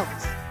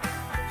guardhouse.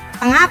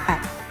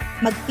 Pangapat,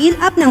 mag-fill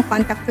up ng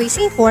contact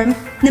tracing form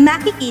na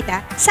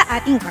makikita sa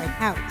ating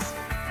guardhouse.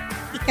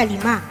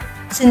 Ikalima,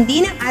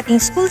 sundin ang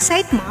ating school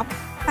site map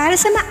para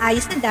sa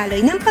maayos na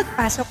daloy ng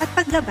pagpasok at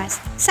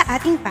paglabas sa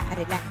ating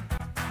paaralan.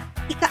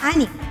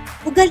 Ika-anim,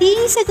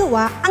 ugaliing sa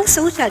gawa ang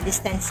social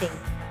distancing.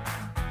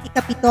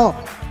 Ikapito,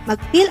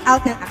 mag-fill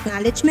out ng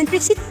acknowledgement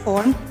receipt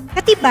form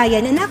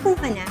katibayan na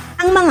nakuha na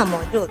ang mga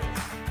module.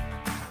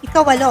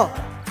 Ikawalo,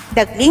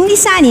 dagling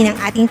lisanin ang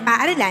ating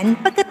paaralan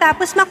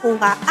pagkatapos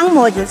makuha ang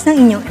modules ng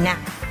inyong anak.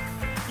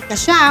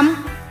 Ika-siyam,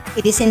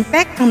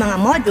 i-disinfect ang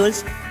mga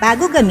modules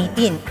bago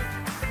gamitin.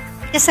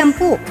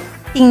 Ika-sampu,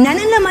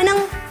 tingnan ang laman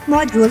ng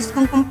modules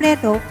kung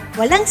kumpleto,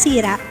 walang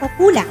sira o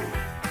kulang.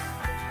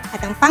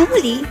 At ang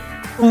panghuli,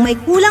 kung may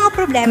kulang o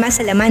problema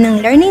sa laman ng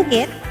learning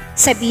kit,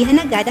 sabihan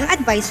agad ang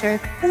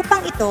advisor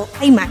upang ito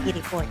ay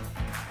mai-report.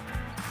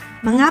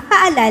 Mga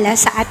paalala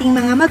sa ating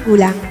mga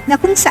magulang na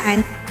kung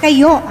saan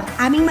kayo ang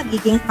aming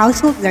magiging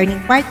household learning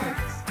partners.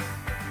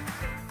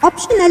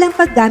 Optional ang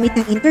paggamit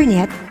ng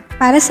internet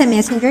para sa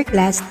messenger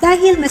class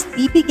dahil mas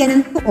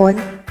bibigyan ng tuon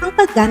ang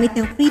paggamit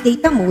ng free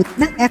data mode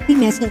ng FB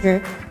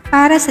Messenger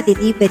para sa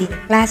delivery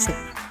ng klase.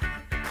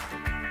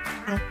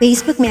 Ang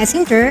Facebook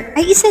Messenger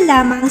ay isa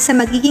lamang sa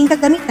magiging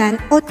kagamitan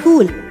o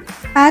tool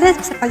para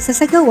sa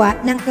pagsasagawa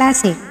ng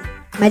klase.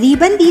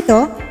 Maliban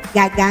dito,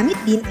 gagamit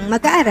din ang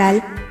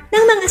mag-aaral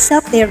ng mga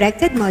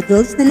self-directed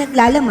modules na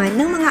naglalaman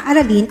ng mga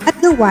aralin at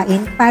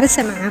gawain para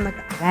sa mga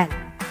mag-aaral.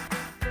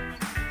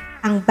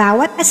 Ang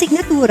bawat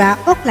asignatura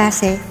o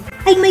klase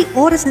ay may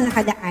oras na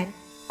nakalaan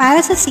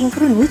para sa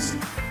synchronous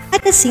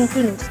at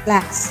asynchronous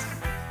class.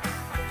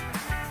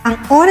 Ang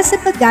oras sa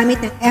paggamit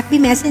ng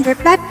FB Messenger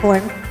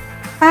platform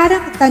para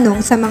magtanong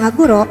sa mga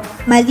guro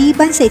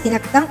maliban sa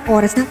itinakdang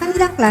oras ng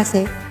kanilang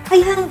klase ay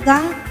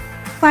hanggang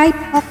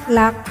 5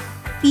 o'clock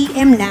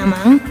PM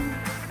lamang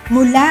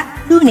mula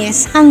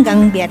Lunes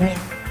hanggang Biyernes.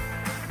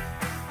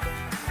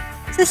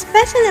 Sa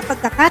special na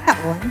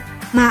pagkakataon,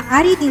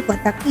 maaari din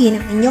kontakin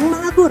ang inyong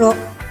mga guro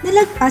na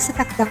lagpas sa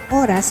takdang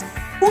oras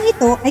kung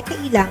ito ay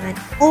kailangan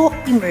o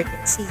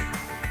emergency.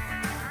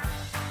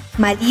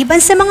 Maliban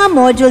sa mga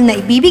module na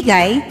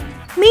ibibigay,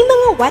 may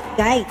mga what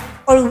guide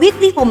or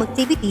weekly home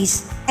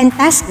activities and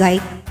task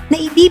guide na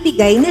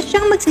ibibigay na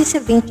siyang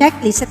magsisilbing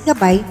checklist at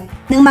gabay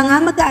ng mga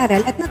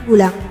mag-aaral at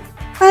magulang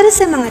para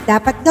sa mga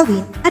dapat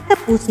gawin at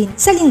tapusin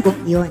sa linggong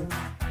iyon.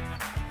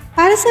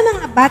 Para sa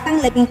mga batang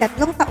 13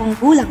 taong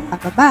gulang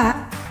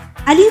pababa,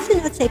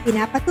 alinsunod sa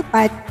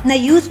ipinapatupad na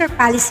user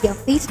policy of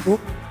Facebook,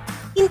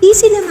 hindi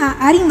sila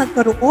maaaring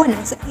magkaroon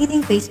ng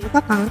sariling Facebook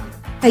account,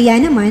 kaya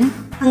naman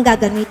ang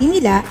gagamitin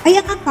nila ay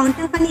ang account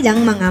ng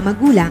kanilang mga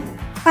magulang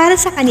para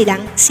sa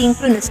kanilang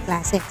synchronous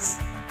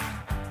classes.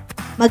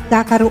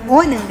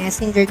 Magkakaroon ng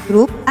messenger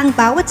group ang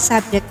bawat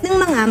subject ng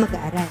mga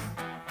mag-aaral.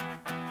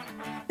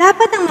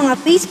 Dapat ang mga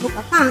Facebook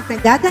account na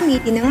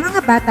gagamitin ng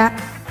mga bata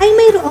ay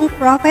mayroong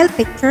profile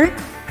picture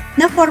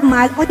na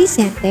formal o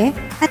disente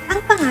at ang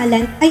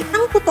pangalan ay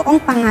ang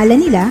totoong pangalan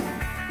nila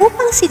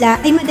upang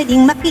sila ay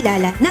madaling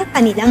makilala ng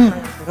kanilang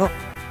mga guro.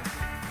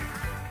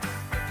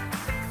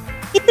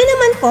 Ito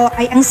naman po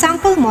ay ang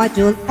sample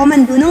module o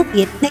mandunong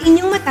kit na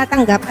inyong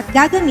matatanggap at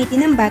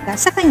gagamitin ng bata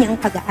sa kanyang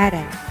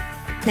pag-aaral.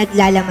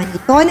 Naglalaman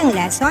ito ng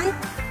lesson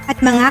at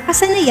mga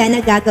kasanayan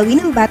na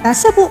gagawin ng bata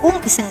sa buong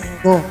isang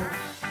linggo.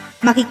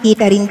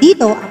 Makikita rin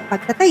dito ang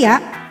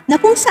pagtataya na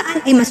kung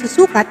saan ay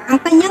masusukat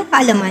ang kanyang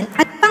kaalaman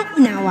at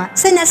pangunawa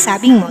sa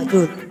nasabing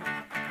module.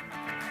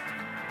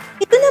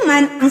 Ito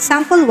naman ang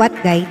sample what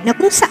guide na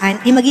kung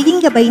saan ay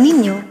magiging gabay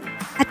ninyo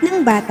at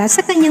ng bata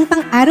sa kanyang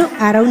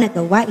pang-araw-araw na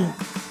gawain.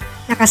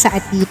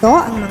 Nakasaad dito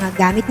ang mga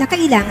gamit na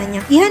kailangan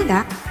niyang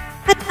ihanda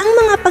at ang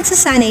mga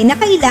pagsasanay na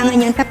kailangan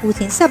niyang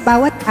tapusin sa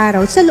bawat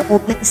araw sa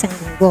loob ng isang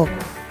linggo.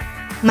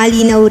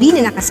 Malinaw rin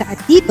na nakasaad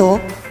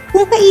dito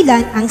kung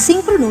kailan ang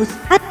synchronous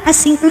at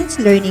asynchronous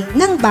learning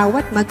ng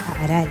bawat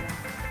mag-aaral.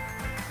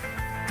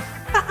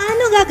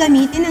 Paano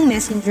gagamitin ang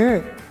Messenger?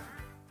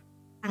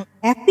 Ang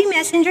FB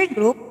Messenger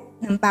group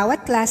ng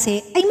bawat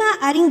klase ay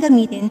maaaring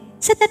gamitin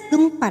sa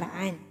 3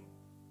 paraan: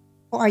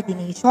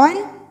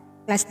 coordination,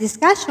 class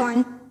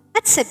discussion,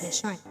 at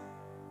submission.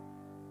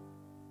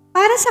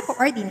 Para sa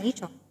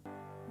coordination,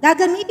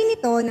 gagamitin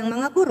ito ng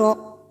mga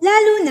guro,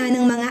 lalo na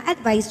ng mga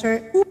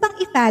advisor upang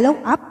i-follow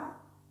up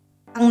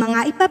ang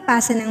mga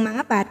ipapasa ng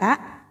mga bata,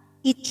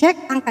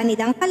 i-check ang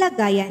kanilang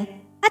kalagayan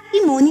at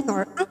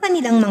i-monitor ang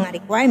kanilang mga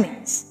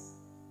requirements.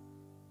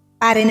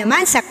 Para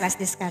naman sa class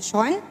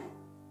discussion,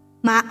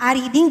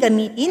 maaari ding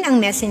gamitin ang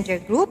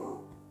messenger group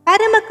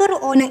para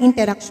magkaroon ng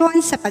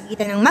interaksyon sa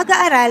pagitan ng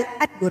mag-aaral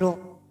at guro.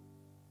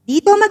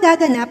 Dito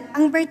magaganap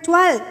ang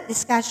virtual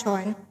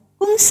discussion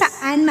kung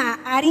saan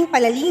maaaring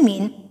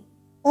palalimin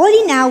o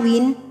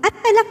linawin at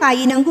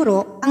talakayin ng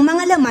guro ang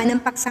mga laman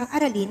ng paksang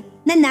aralin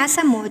na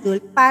nasa module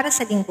para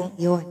sa linggong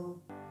iyon.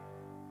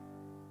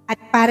 At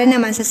para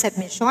naman sa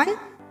submission,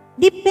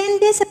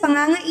 depende sa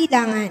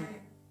pangangailangan.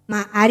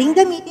 Maaaring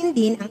gamitin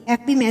din ang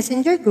FB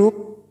Messenger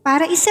Group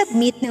para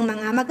isubmit ng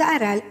mga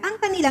mag-aaral ang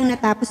kanilang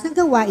natapos na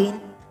gawain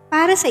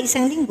para sa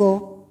isang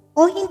linggo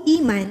o hindi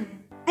man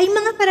ay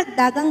mga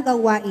karagdagang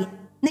gawain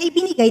na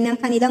ibinigay ng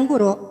kanilang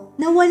guro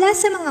na wala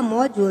sa mga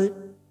module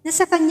na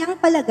sa kanyang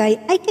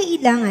palagay ay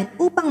kailangan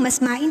upang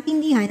mas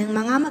maintindihan ng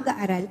mga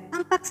mag-aaral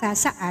ang paksa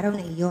sa araw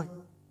na iyon.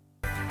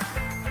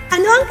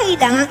 Ano ang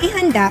kailangang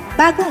ihanda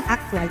bagong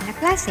actual na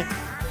klase?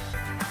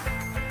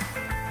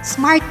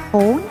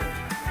 Smartphone,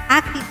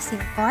 active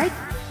SIM card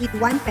with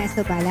 1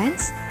 peso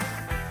balance,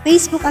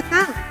 Facebook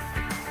account,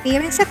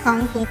 parents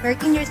account kung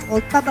 13 years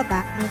old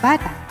pababa ang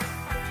bata,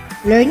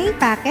 learning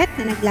packet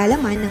na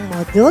naglalaman ng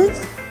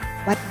modules,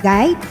 what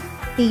guide,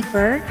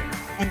 paper,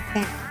 and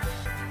pen.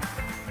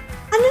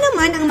 Ano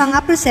naman ang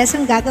mga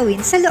prosesong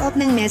gagawin sa loob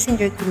ng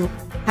messenger group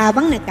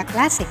habang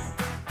nagkaklase?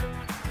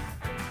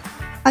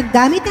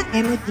 Paggamit ng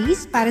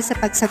emojis para sa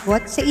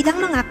pagsagot sa ilang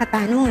mga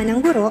katanungan ng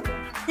guro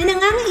na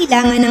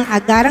nangangailangan ng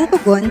agarang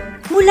tugon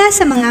mula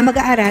sa mga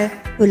mag-aaral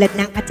tulad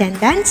ng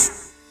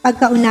attendance,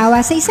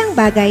 pagkaunawa sa isang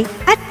bagay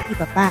at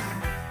iba pa.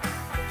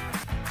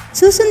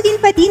 Susundin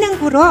pa din ng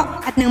guro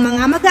at ng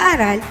mga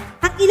mag-aaral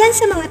ang ilan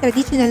sa mga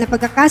tradisyonal na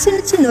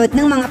pagkakasunod-sunod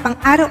ng mga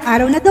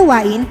pang-araw-araw na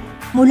gawain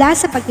mula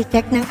sa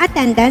pag-check ng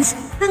attendance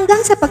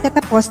hanggang sa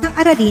pagtatapos ng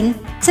aralin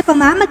sa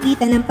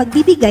pamamagitan ng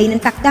pagbibigay ng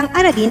takdang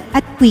aralin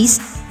at quiz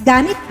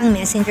gamit ang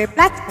messenger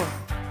platform.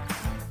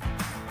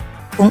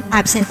 Kung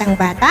absent ang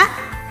bata,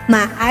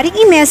 maaaring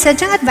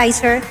i-message ang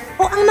advisor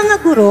o ang mga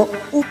guro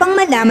upang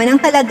malaman ang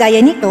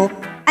kalagayan nito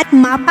at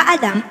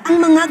mapaalam ang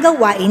mga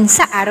gawain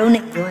sa araw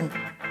na iyon.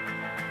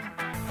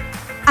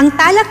 Ang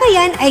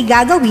talakayan ay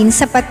gagawin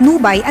sa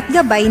patnubay at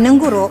gabay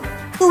ng guro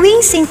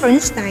tuwing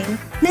synchronous time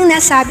ng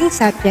nasabing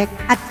subject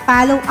at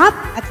follow-up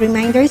at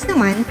reminders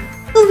naman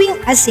tuwing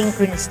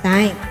asynchronous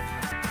time.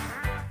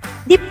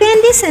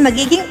 Depende sa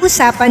magiging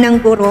usapan ng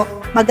guro,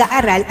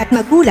 mag-aaral at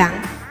magulang,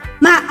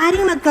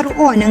 maaaring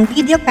magkaroon ng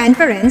video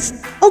conference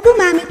o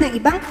gumamit ng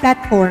ibang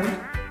platform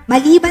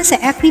maliban sa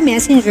FB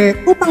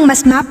Messenger upang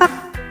mas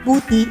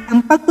mapabuti ang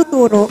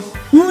pagtuturo,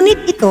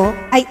 ngunit ito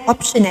ay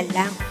optional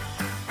lang.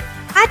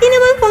 Atin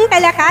naman pong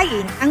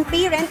talakayin ang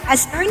parent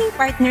as learning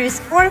partners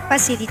or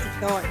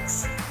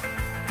facilitators.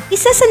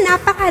 Isa sa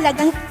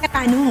napakahalagang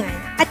katanungan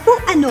at kung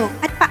ano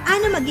at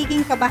paano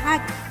magiging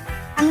kabahagi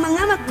ang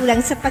mga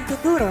magulang sa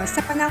pagtuturo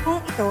sa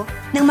panahong ito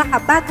ng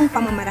makabagong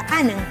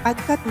pamamaraan ng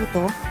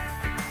pagkatuto,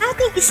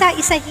 ating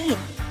isa-isahin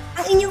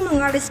ang inyong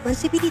mga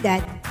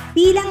responsibilidad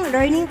bilang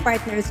learning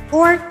partners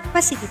or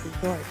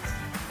facilitators.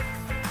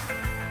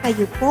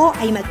 Kayo po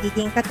ay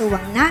magiging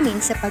katuwang namin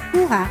sa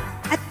pagkuha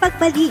at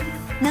pagbalik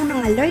ng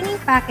mga learning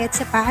packet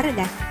sa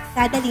paaralan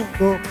kada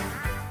linggo.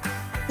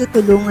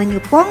 Tutulungan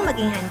niyo pong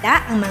maging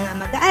handa ang mga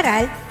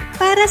mag-aaral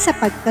para sa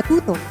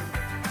pagkatuto.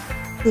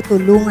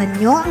 Tutulungan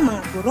niyo ang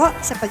mga guro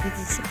sa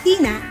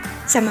pagdidisiplina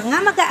sa mga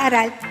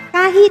mag-aaral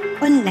kahit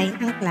online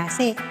ang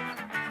klase.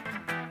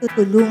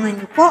 Tutulungan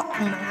niyo po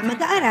ang mga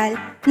mag-aaral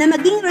na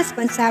maging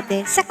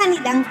responsable sa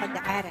kanilang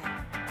pag-aaral.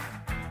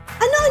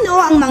 Ano-ano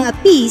ang mga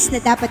P's na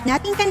dapat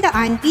nating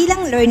tandaan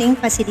bilang learning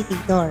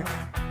facilitator?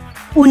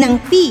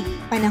 Unang P,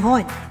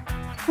 panahon.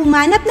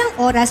 Humanap ng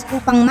oras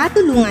upang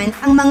matulungan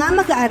ang mga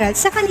mag-aaral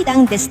sa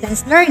kanilang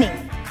distance learning.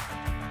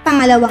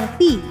 Pangalawang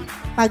P,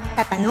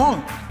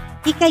 pagtatanong.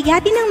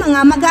 Hikayatin ng mga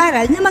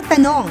mag-aaral na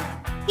magtanong.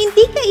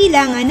 Hindi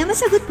kailangan na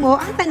masagot mo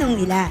ang tanong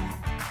nila.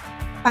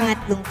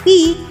 Pangatlong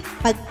P,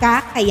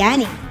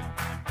 pagkakayanin.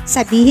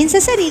 Sabihin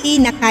sa sarili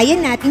na kaya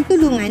nating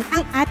tulungan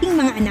ang ating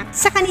mga anak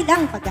sa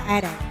kanilang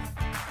pag-aaral.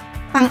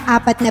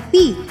 Pang-apat na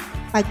P,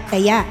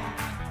 pagtaya.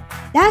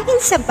 Dahil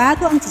sa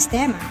bago ang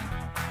sistema,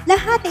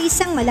 lahat ay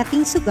isang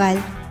malaking sugal,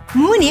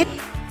 ngunit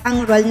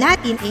ang role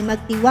natin ay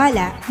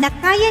magtiwala na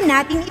kaya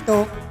natin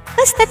ito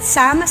basta't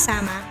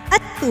sama-sama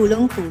at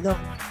tulong-tulong.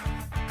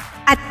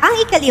 At ang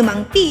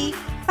ikalimang P,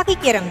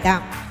 pakikiramdam.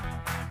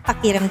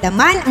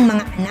 Pakiramdaman ang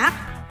mga anak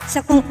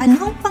sa kung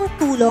anong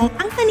pangtulong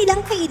ang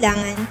kanilang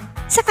kailangan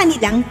sa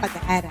kanilang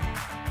pag-aaral.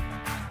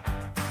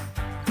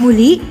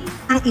 Muli,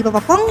 ang iba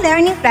pa pong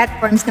learning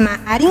platforms na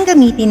maaaring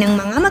gamitin ng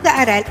mga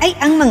mag-aaral ay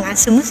ang mga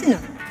sumusunod.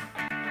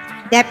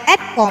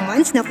 DepEd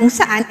Commons na kung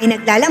saan ay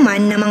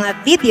naglalaman ng mga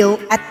video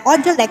at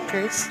audio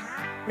lectures,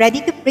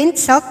 ready-to-print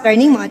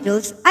self-learning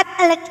modules at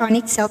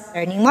electronic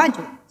self-learning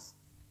modules.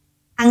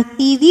 Ang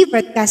TV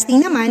broadcasting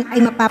naman ay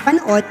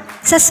mapapanood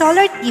sa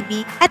Solar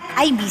TV at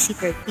IBC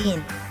 13.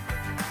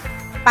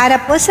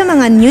 Para po sa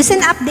mga news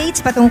and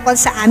updates patungkol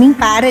sa aming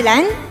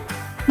paaralan,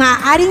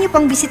 maaari niyo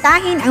pong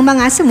bisitahin ang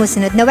mga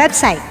sumusunod na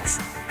websites: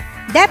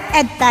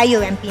 DepEd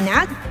Tayo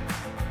MPNAG,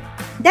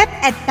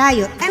 DepEd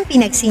Tayo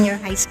MPNAG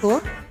Senior High School,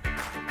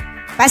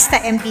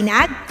 Basta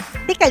MPNAG,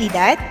 de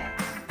Calidad,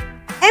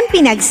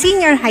 MPNAG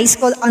Senior High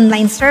School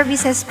Online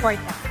Services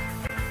Portal.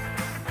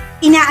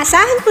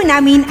 Inaasahan po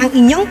namin ang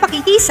inyong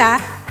pakikisa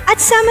at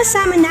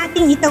sama-sama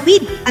nating itawid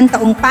ang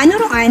taong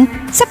panuruan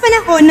sa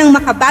panahon ng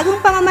makabagong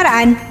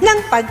pamamaraan ng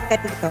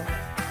pagkatuto.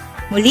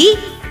 Muli,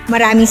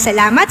 maraming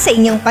salamat sa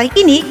inyong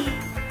pakikinig.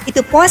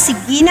 Ito po si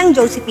Ginang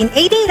Josephine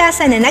Aiding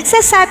Lasa na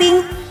nagsasabing,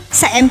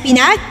 sa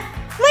MPNAG,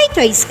 may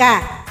choice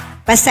ka.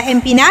 Basta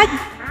MPNAG,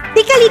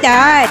 di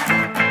kalidad!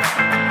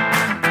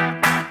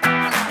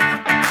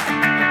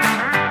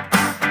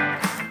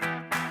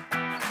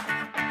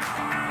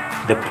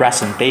 The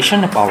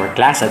presentation of our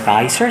class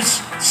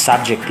advisors,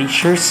 subject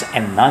teachers,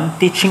 and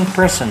non-teaching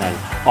personnel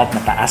of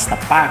Mataas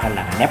na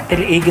Paaralang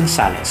Neptali A.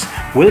 Gonzales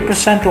will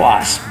present to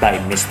us by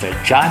Mr.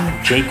 John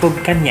Jacob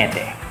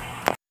Cañete.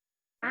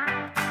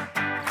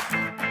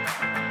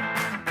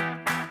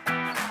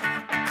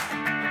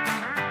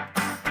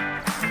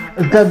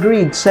 The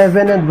Grade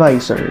 7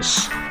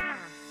 Advisors.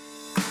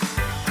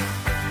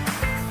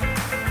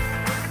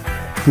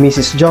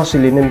 Mrs.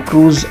 Jocelyn M.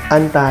 Cruz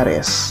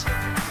Antares,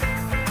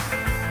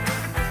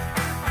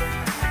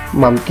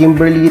 Ma'am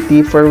Kimberly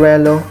T.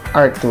 Ferruelo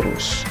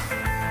Arturus,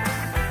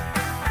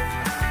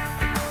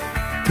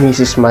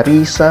 Mrs.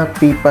 Marisa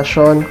P.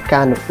 Pasion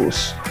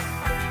Canopus,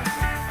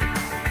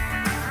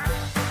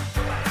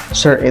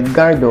 Sir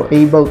Edgardo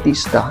A.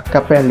 Bautista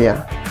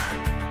Capella,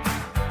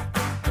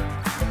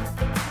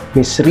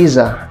 Miss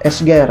Riza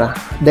Esguera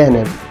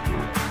Denem,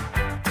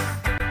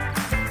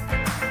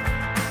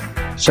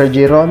 Sir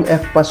Jeron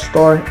F.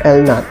 Pastor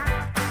Elnat,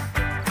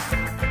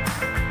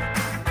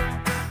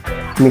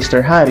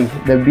 Mr. Harry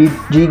David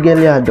G.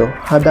 Galiado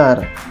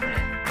Hadar,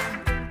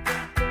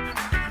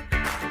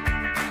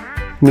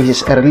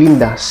 Mrs.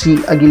 Erlinda C.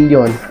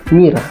 Aguilion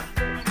Mira,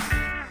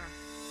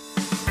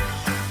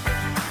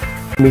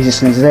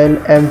 Mrs. Lizelle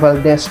M.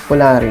 Valdez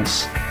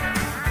Polaris,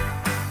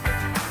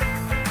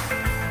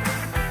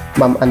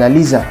 Ma'am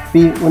Analiza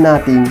P.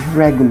 Unating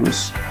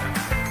Regulus,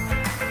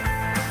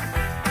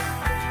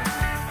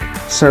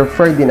 Sir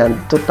Ferdinand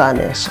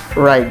Tutanes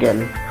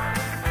Rigel,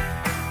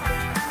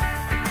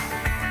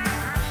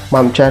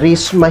 Ma'am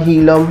Charis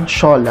Mahilom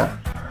Shola,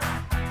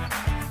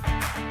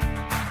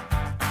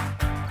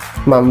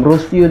 Ma'am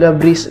Ruth Yuda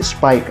Brice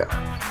Spica,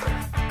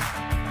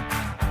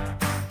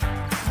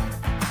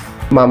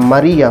 Ma'am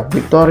Maria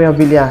Victoria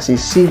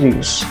Villasis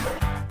Sirius,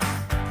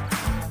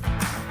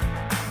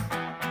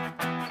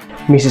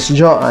 Mrs.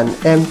 Joanne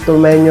M.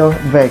 Tomeño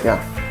Vega,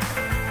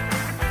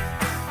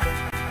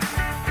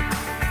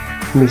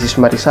 Mrs.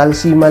 Marisal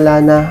C.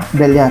 Malana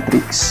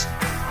Bellatrix,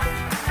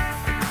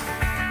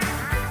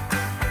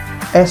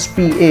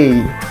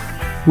 SPA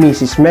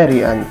Mrs.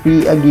 Mary Ann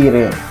P.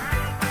 Aguirre,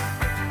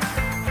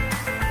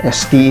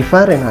 STE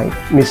Fahrenheit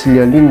Miss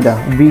Leolinda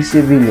V.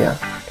 Sevilla,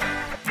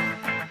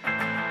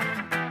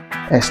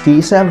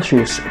 STE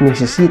Celsius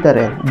Mrs.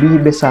 Citaren B.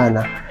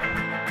 Besana,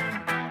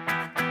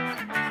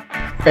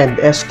 and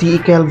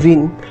STE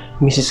Kelvin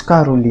Mrs.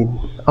 Caroline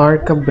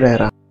R.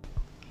 Cabrera.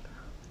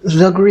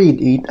 The Grade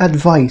 8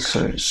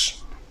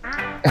 Advisors.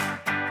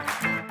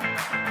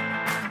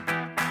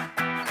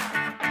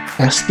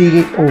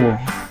 STO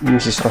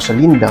Mrs.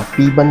 Rosalinda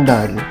P.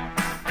 Bandal,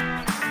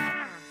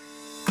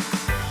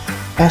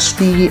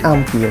 STE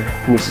Ampere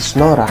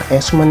Mrs. Nora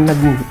S.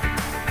 Manlagnit,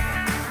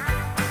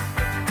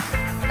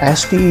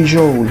 STE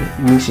Joel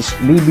Mrs.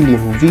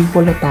 Babylin V.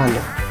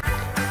 Polatano,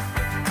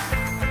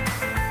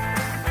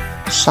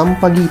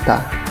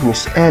 Sampaguita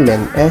Miss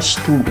Ellen S.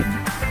 Tubig,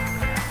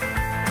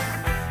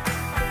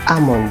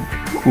 Amon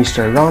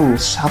Mr. Ron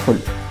Sapol,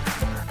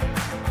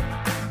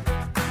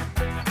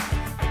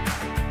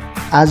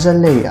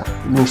 Azalea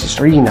Mrs.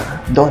 Rina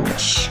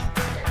Dones,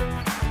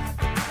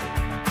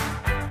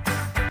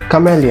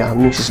 Camellia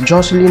Mrs.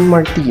 Jocelyn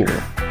Martir,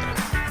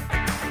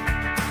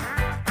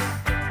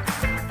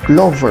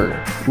 Clover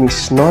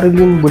Mrs.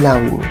 Norilyn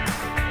Bulawin,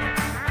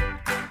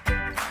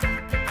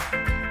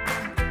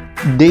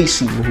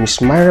 Daisy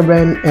Miss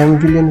Maribel M.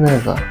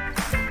 Villanueva,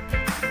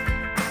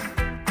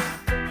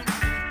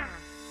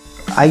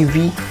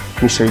 Ivy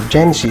Mr.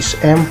 Genesis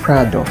M.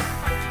 Prado,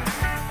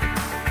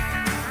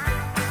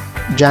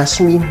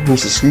 Jasmine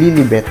Mrs.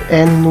 Lilibet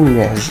N.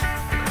 Nunez,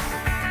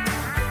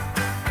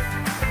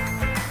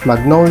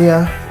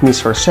 Magnolia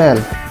Miss Rosel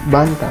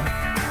Banta,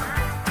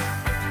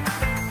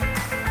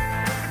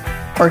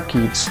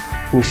 Orchids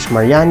Miss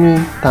Mariani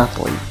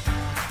Tapoy,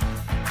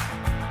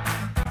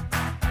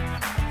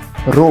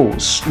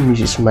 Rose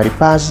Mrs.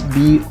 Maripaz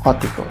B.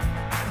 Otico,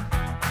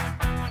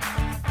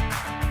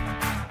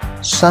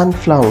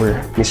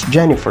 Sunflower Miss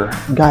Jennifer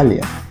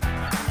Galia,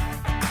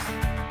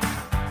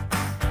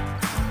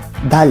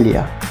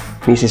 Dahlia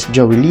Mrs.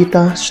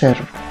 Joelita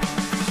Servo,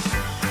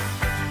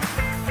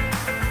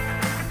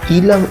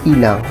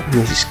 Ilang-ilang,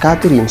 Mrs.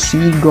 Catherine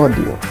C.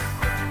 Godin.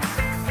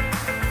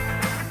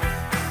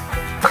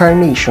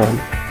 Carnation,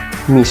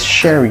 Miss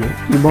Sherry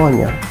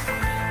Ibonia.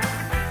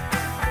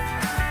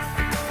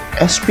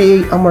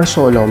 SPA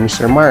Amarsolo,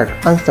 Mr. Mark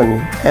Anthony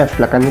F.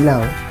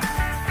 Lacanilao.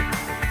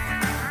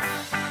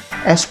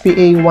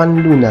 SPA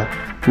 1 Luna,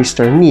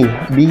 Mr. Neil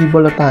B.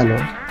 Bolotano.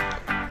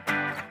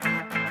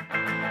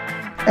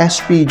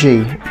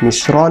 SPJ,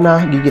 Miss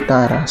Rona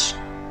Gigitaras.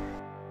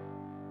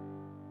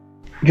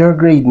 Your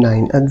grade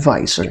 9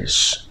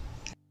 advisors.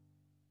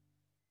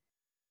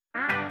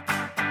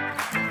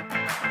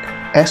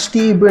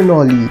 ST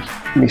Bernoli,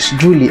 Miss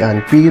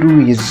Julian P.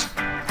 Ruiz.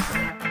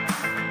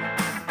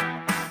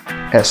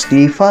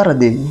 ST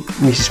Faraday,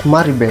 Mrs.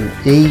 Maribel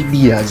A.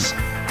 Diaz.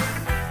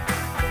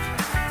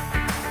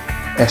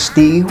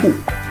 ST Hook,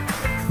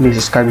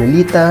 Mrs.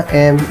 Carmelita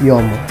M.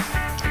 Yomo.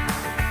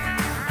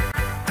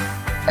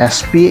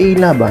 SPA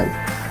Laban,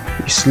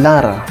 Miss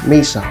Lara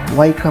Mesa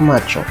Y.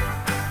 Camacho.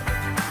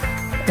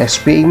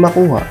 SPA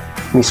Makuha,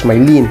 Miss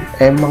Maylene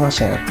M.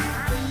 Mangaser.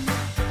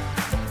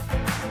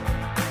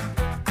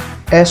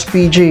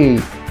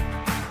 SPJ,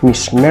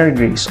 Miss Mary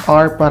Grace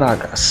R.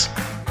 Paragas.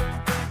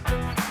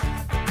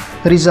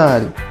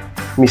 Rizal,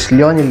 Miss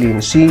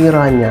Leoneline C.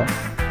 Rania.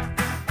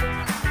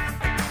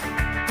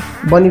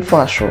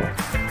 Bonifacio,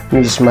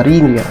 Mrs.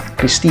 Marinia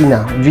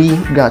Cristina V.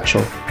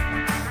 Gacho.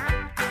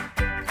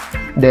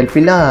 Del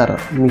Pilar,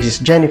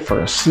 Mrs.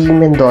 Jennifer C.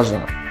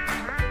 Mendoza.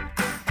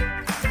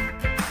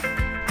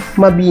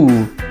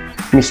 Mabini,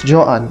 Miss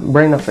Joanne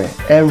Bernafe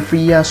M.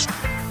 Frias.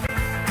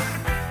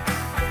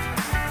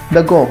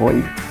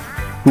 Dagohoy,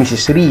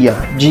 Mrs. Ria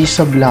G.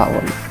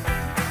 Sablaon.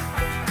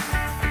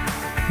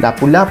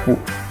 Lapu-Lapu,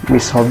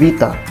 Miss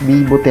Jovita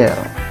B.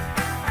 Botero.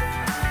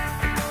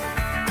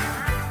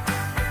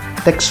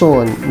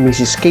 Texon,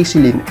 Mrs.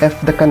 Caitlin F.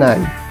 Dacanay.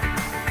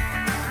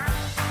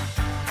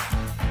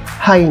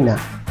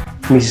 Haina,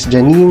 Mrs.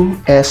 Janine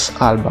S.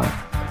 Alba.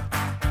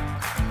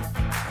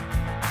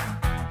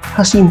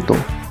 Jacinto,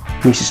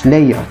 Mrs.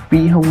 Leia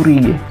P.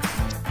 Haurige.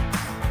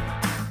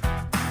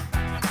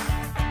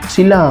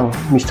 Silang,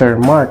 Mr.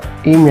 Mark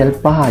Emil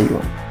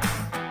Pahayon.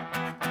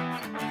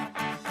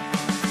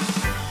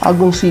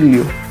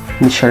 Agoncillo,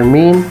 Miss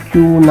Charmaine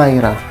Q.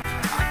 Naira.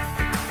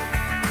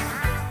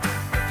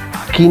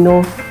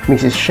 Aquino,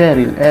 Mrs.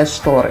 Cheryl S.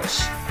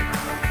 Torres.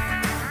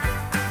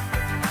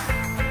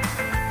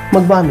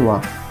 Magbanwa,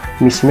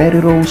 Miss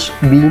Mary Rose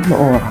B.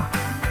 Maora.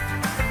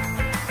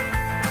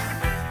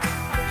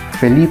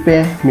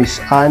 Felipe, Miss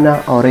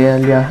Ana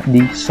Aurelia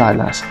D.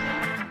 Salas.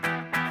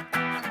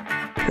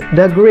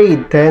 The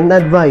Grade 10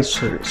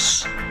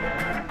 Advisors.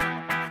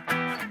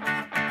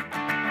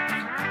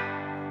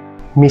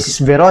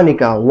 Mrs.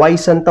 Veronica Y.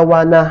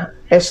 Santawana,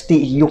 ST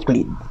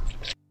Euclid.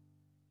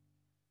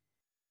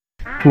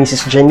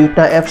 Mrs.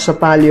 Janita F.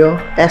 Sapalio,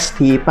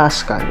 ST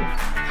Pascal.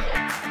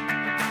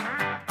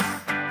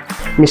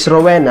 Miss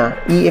Rowena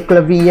E.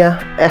 Eclavia,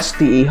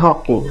 ST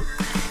Hawking.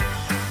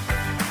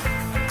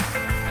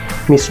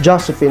 Miss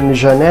Josephine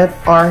Jeanette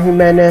R.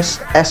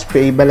 Jimenez,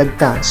 SPA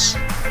Balagtas.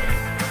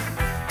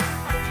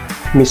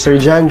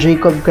 Mr. John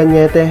Jacob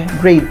Cañete,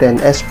 Grade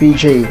 10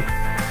 SPJ.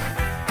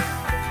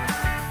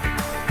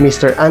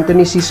 Mr.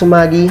 Anthony C.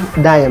 Sumagi,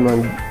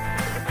 Diamond.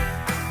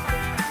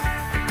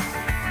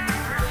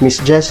 Miss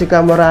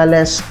Jessica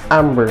Morales,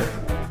 Amber.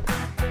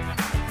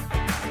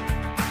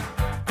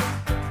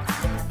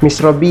 Miss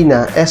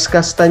Robina S.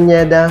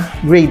 Castañeda,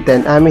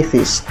 Grade 10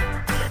 Amethyst.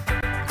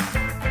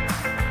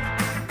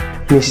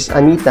 Mrs.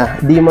 Anita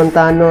D.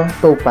 Montano,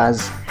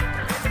 Topaz.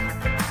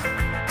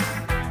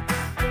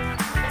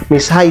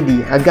 Miss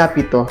Heidi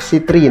Agapito,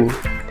 Citrine.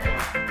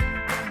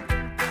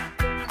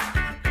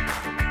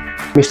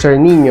 Mr.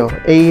 Nino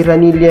A.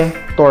 Ranille,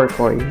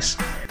 Turquoise.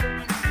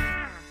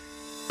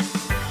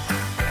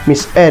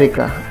 Miss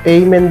Erica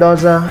A.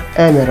 Mendoza,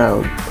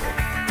 Emerald.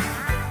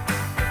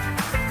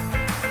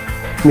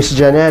 Miss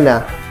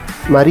Janela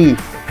Marie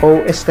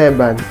O.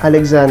 Esteban,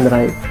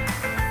 Alexandrite.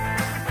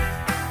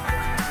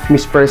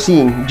 Miss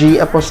Persing G.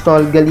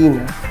 Apostol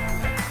Galina.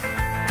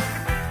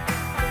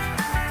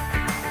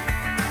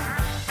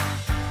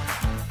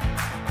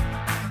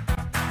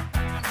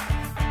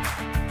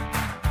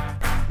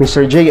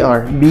 Mr.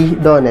 J.R. B.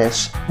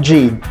 Dones,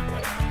 Jade.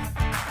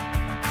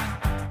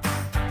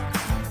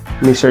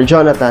 Mr.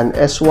 Jonathan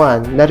S.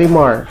 Juan,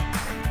 Larimar.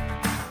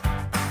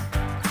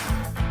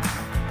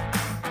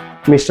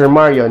 Mr.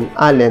 Marion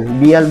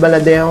Allen B.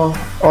 Albaladeo,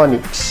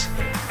 Onyx.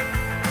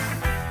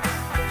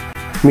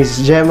 Miss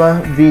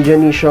Gemma V.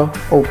 Janicio,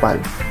 Opal.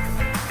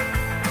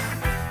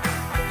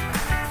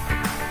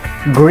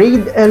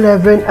 Grade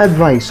 11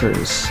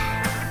 Advisors.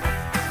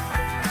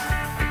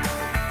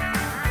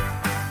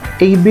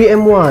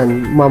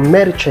 ABM1, Ma'am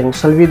Mercheng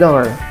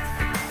Salvidar.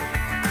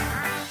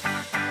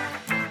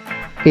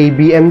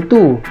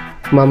 ABM2,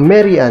 Ma'am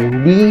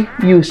Marian D.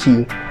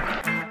 UC.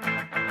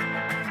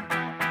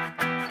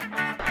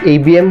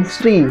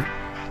 ABM3,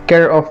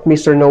 care of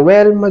Mr.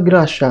 Noel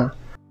Magracia.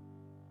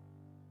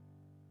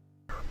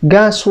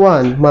 GAS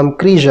 1, Ma'am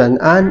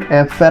Cristian Ann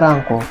F.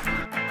 Ferranco.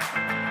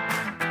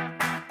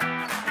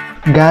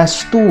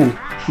 GAS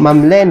 2,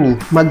 Ma'am Lenny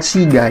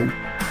Magsigay.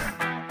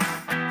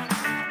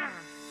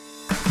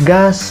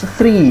 GAS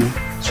 3,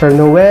 Sir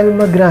Noel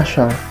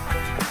Magracia.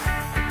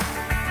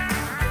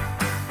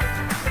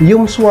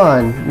 YUMS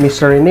 1,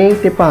 Mr. Rene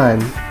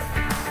Tepan.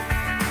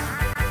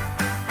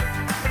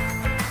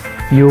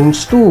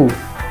 YUMS 2,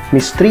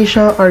 Miss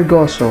Tricia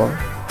Argoso.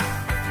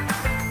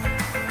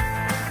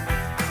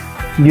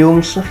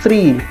 YUMS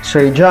 3,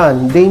 Sir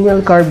John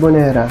Daniel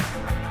Carbonera.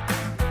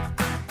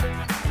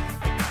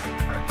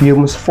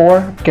 YUMS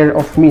 4, care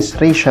of Miss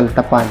Rachel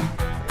Tapan.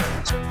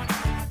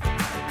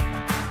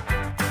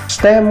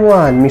 STEM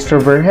 1,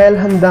 Mr.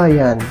 Verhel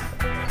Handayan.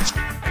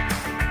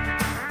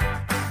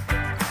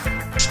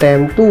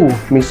 STEM 2,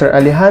 Mr.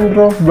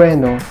 Alejandro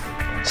Bueno.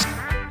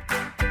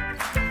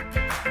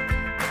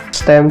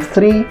 STEM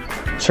 3,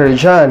 Sir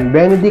John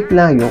Benedict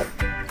Layok.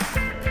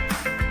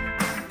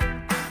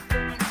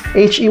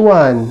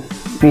 HE1,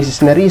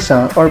 Mrs.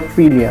 Narisa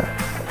Orpilia.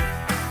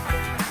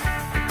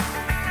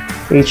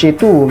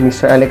 HE2,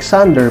 Mr.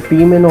 Alexander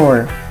P.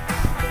 Menor.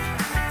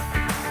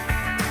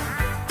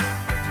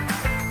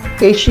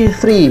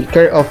 HE3,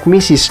 care of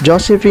Mrs.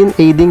 Josephine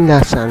A.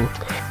 Dinglasan.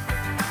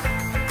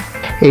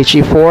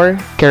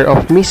 HE4, care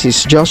of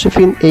Mrs.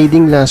 Josephine A.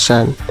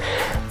 Dinglasan.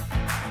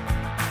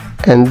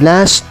 And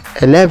last,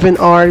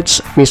 11 Arts,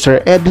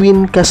 Mr.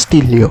 Edwin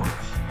Castillo.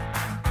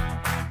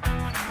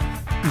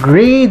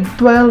 Grade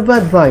 12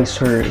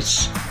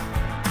 Advisors.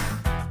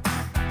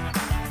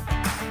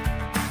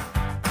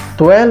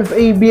 12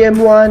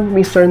 ABM1,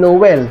 Mr.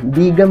 Noel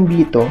D.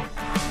 Gambito.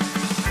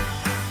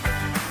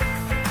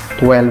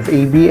 12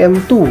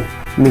 ABM2,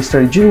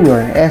 Mr.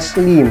 Junior S.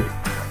 Lim.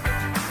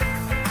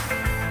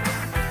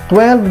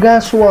 12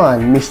 GAS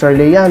 1, Mr.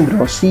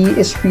 Leandro C.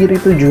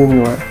 Espiritu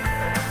Jr.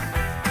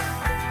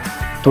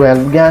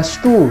 12 GAS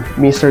 2,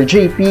 Mr.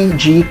 JP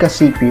G.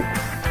 Kasipit.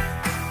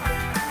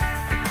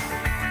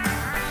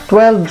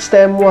 12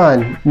 STEM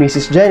 1,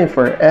 Mrs.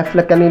 Jennifer F.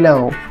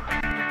 Lacanilao.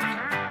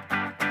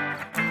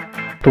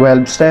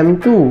 12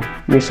 STEM 2,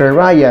 Mr.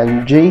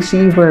 Ryan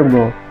J.C.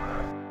 Verbo.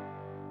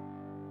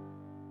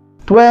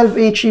 12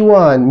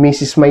 HE1,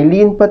 Mrs.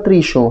 Maylene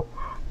Patricio.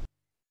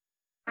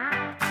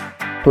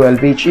 12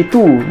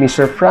 HE2,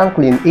 Mr.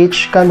 Franklin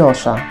H.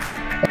 Canosa.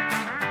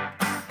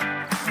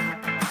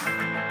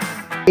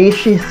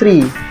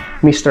 HE3,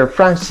 Mr.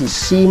 Francis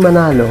C.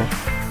 Manalo.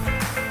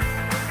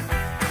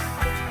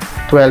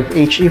 12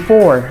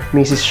 HE4,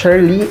 Mrs.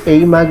 Shirley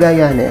A.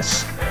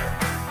 Magallanes.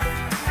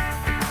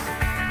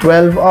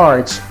 12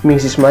 Arts,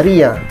 Mrs.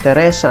 Maria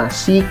Teresa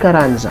C.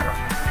 Carranza.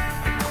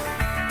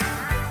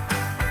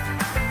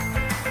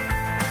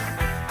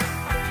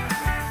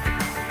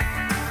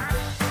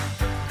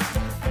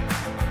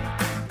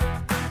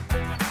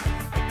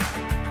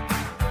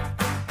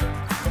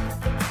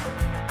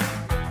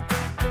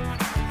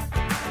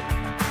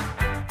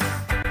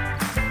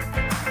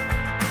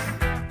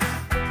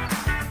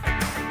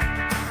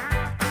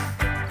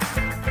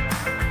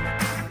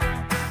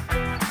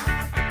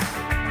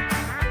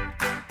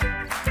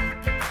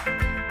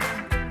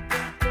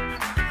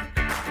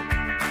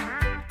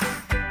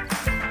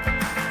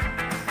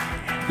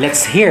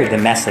 Let's hear the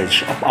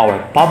message of our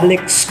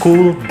Public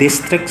School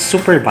District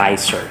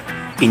Supervisor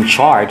in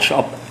charge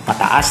of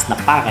Mataas na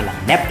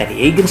Paaralang Neptali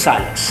A.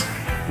 Gonzales,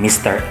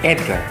 Mr.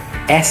 Edgar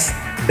S.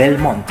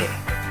 Belmonte.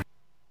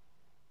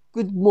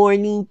 Good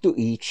morning to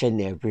each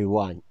and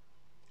everyone.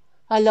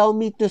 Allow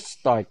me to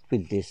start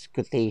with this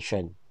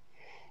quotation.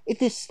 It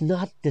is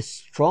not the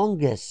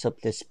strongest of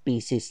the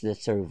species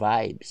that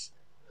survives,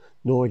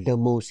 nor the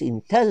most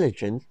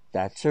intelligent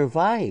that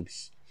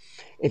survives.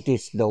 It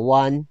is the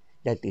one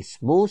that is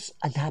most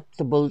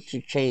adaptable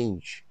to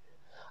change.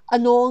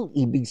 Ano ang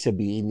ibig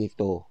sabihin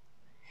nito?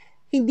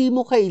 Hindi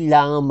mo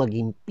kailangan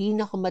maging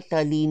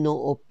pinakamatalino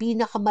o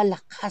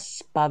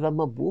pinakamalakas para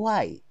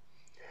mabuhay.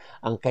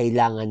 Ang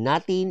kailangan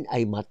natin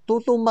ay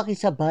matutong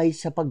makisabay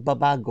sa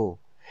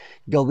pagbabago.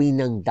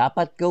 Gawin ang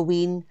dapat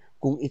gawin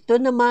kung ito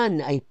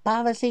naman ay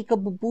para sa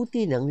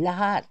ikabubuti ng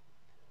lahat.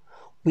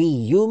 We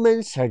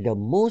humans are the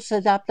most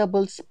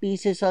adaptable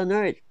species on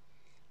Earth.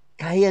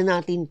 Kaya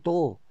natin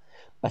to.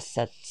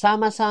 Basta't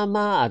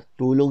sama-sama at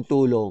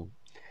tulong-tulong.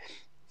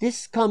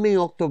 This coming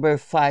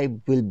October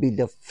 5 will be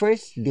the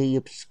first day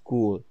of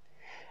school,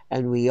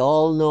 and we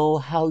all know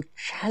how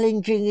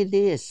challenging it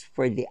is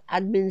for the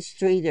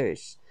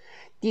administrators,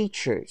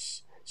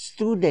 teachers,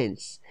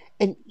 students,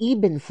 and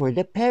even for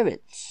the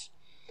parents.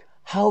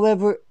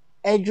 However,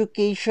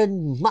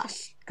 education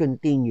must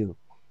continue.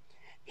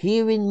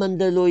 Here in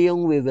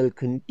Mandaluyong, we will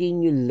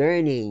continue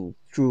learning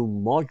through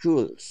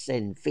modules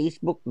and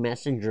Facebook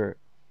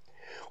Messenger.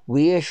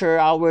 We assure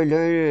our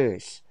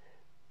learners,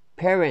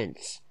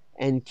 parents,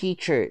 and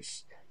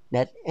teachers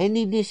that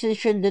any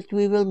decision that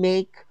we will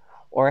make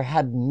or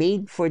have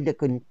made for the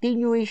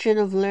continuation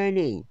of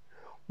learning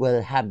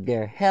will have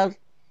their health,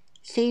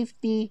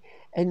 safety,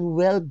 and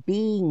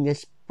well-being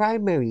as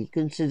primary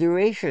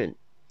consideration.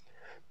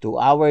 To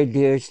our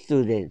dear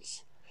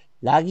students,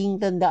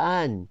 laging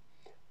tandaan,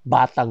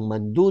 batang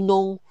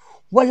mandunong,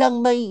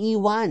 walang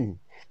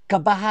maiiwan,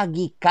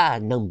 kabahagi ka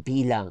ng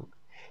bilang.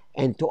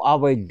 And to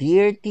our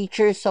dear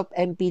teachers of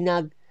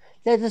MPNAG,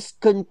 let us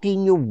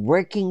continue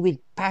working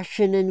with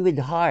passion and with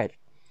heart.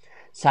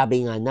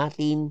 Sabi nga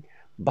natin,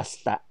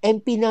 basta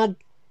MPNAG,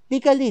 di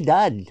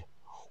kalidad.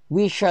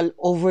 We shall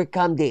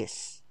overcome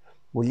this.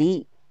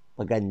 Muli,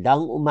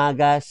 magandang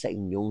umaga sa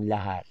inyong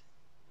lahat.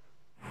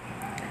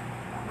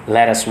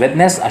 Let us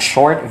witness a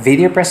short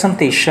video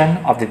presentation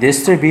of the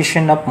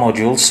distribution of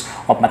modules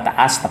of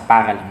Mataas na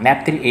Paralang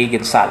Neptali A.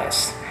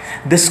 Gonzalez.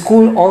 The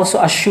school also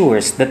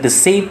assures that the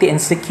safety and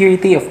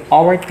security of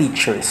our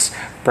teachers,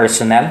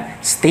 personnel,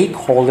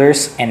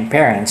 stakeholders, and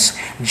parents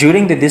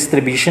during the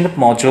distribution of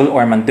module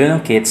or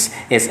Mandunong kits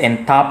is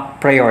in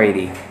top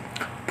priority.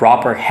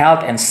 Proper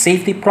health and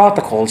safety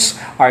protocols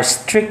are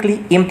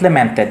strictly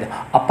implemented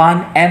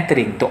upon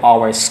entering to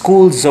our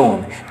school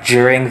zone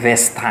during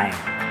this time.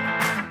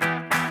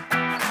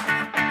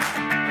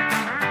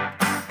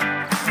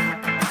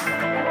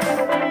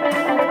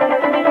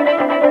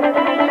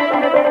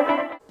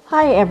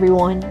 Hi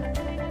everyone!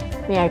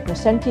 May I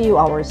present to you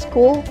our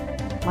school,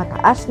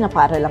 Mataas na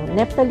Paralang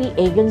Neptali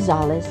A.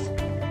 Gonzalez,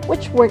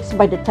 which works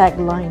by the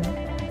tagline,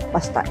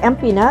 Basta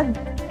MPNAG,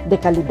 de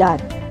Calidad.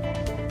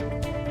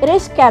 It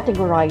is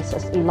categorized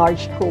as a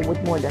large school with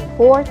more than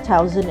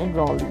 4,000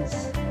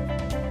 enrollees.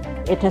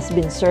 It has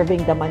been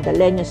serving the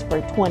Mandaleños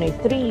for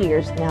 23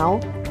 years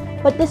now,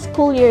 but this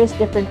school year is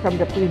different from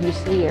the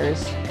previous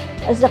years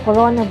as the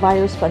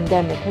coronavirus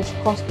pandemic has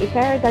caused a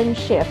paradigm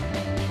shift,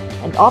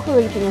 and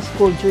operating a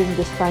school during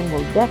this time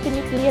will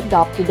definitely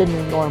adapt to the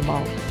new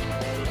normal.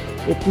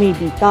 It may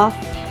be tough,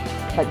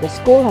 but the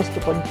school has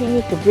to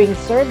continue to bring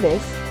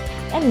service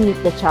and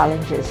meet the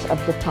challenges of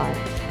the time.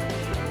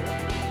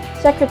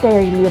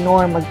 Secretary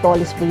Leonor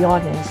Magtolis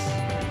Briones,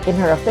 in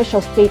her official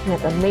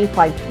statement on May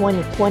 5,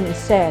 2020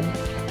 said,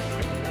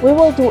 "We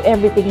will do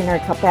everything in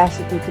our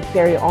capacity to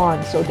carry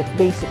on so that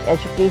basic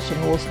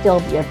education will still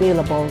be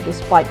available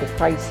despite the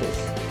crisis."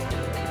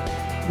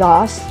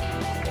 Thus,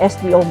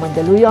 SDO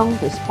Mandaluyong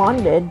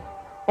responded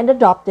and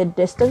adopted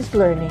distance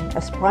learning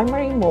as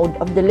primary mode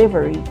of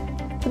delivery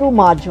through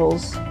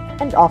modules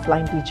and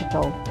offline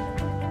digital.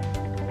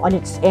 On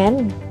its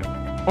end,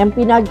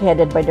 MPNAG,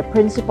 headed by the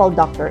principal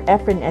Dr.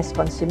 Efren S.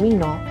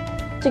 Consimino,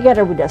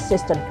 together with the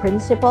assistant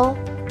principal,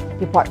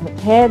 department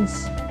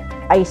heads,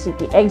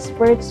 ICT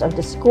experts of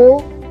the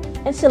school,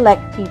 and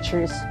select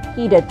teachers,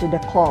 heeded to the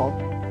call.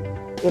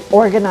 It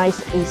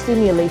organized a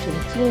simulation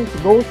team to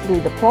go through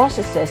the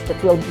processes that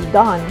will be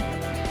done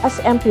as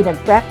MPNAG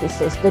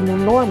practices the new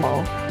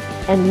normal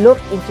and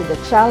look into the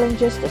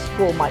challenges the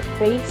school might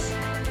face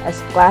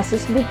as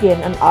classes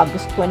begin on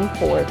August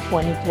 24,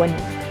 2020.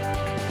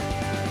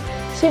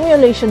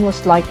 Simulation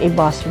was like a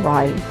bus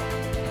ride.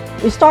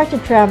 We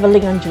started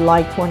traveling on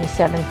July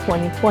 27,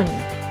 2020.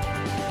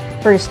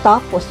 First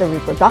stop was the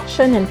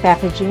reproduction and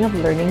packaging of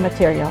learning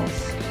materials.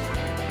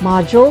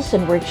 Modules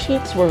and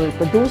worksheets were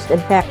reproduced and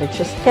packaged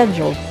as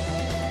scheduled.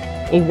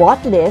 A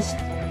what list,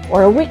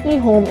 or a weekly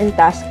home and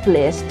task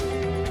list,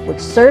 which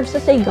serves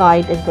as a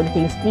guide and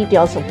contains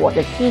details of what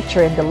the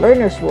teacher and the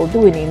learners will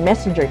do in a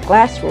messenger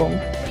classroom,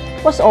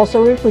 was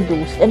also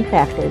reproduced and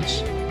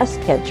packaged as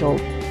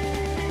scheduled.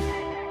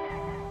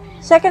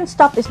 Second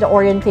stop is the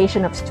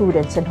orientation of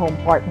students and home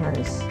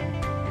partners.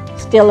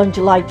 Still on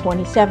July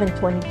 27,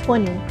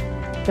 2020,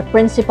 the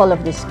principal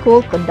of the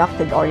school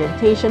conducted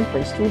orientation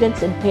for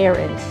students and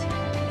parents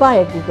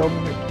via Google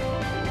Meet.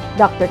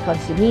 Dr.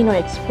 Consimino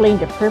explained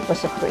the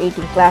purpose of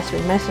creating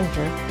Classroom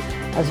Messenger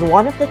as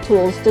one of the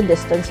tools to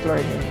distance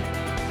learning.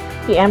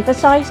 He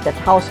emphasized that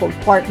household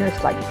partners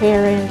like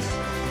parents,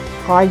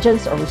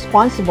 guardians, or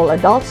responsible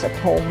adults at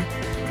home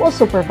will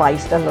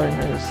supervise the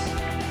learners.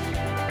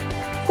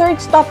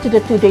 Third stop to the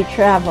two-day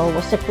travel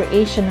was the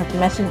creation of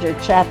Messenger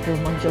Chat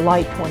Room on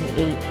July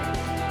 28.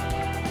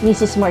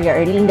 Mrs. Maria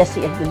Erlinda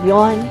C.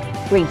 Aguillon,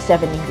 Grade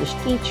 7 English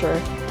teacher,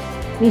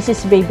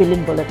 Mrs.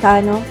 Babylin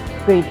Bolatano,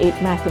 Grade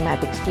 8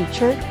 Mathematics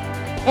teacher,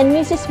 and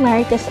Mrs.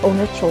 Marites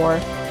Onachor,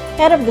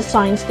 Head of the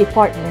Science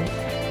Department,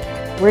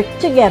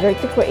 worked together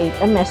to create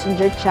a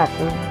messenger chat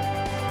room.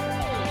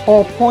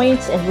 All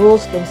points and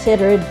rules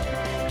considered,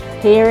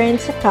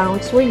 parents'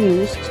 accounts were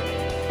used,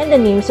 and the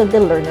names of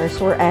the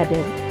learners were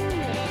added.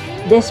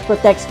 This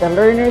protects the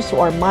learners who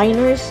are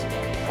minors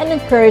and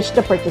encourages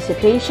the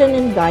participation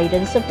and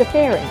guidance of the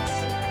parents.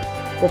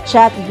 The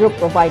chat group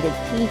provided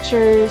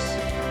teachers,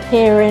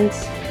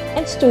 parents,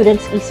 and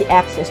students easy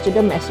access to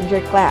the messenger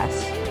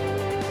class.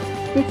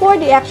 Before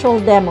the actual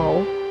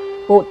demo,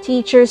 both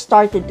teachers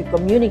started to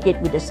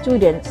communicate with the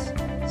students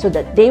so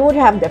that they would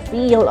have the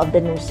feel of the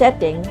new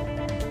setting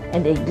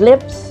and a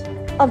glimpse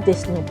of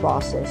this new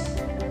process.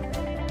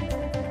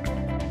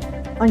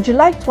 On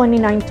July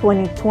 29,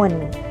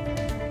 2020,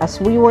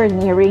 as we were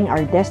nearing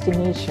our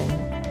destination,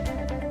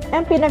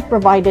 MPNAG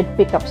provided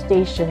pickup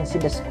stations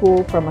in the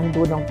school for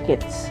Mandunong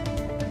kits.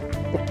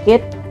 The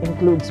kit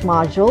includes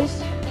modules,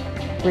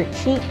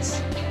 worksheets,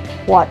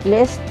 what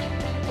list,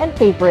 and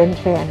paper and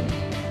pen.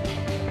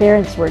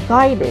 Parents were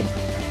guided,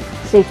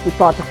 safety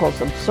protocols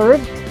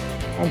observed,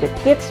 and the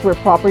kits were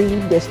properly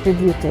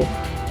distributed.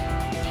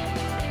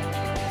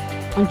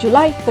 On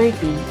July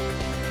 30,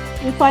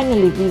 we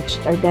finally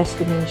reached our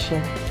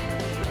destination.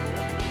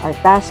 Our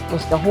task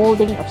was the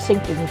holding of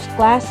synchronous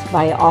class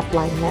via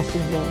offline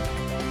messenger.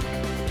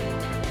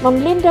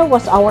 Ma'am Linda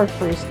was our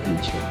first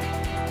teacher.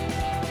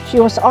 She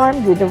was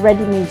armed with a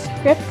ready-made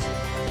script,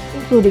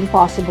 including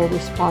possible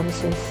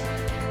responses.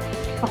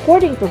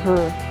 According to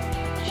her,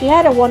 she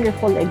had a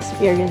wonderful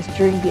experience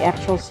during the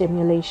actual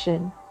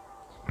simulation.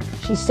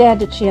 She said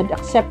that she had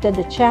accepted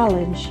the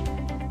challenge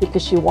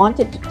because she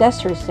wanted to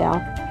test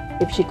herself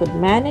if she could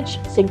manage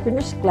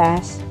synchronous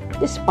class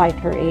despite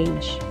her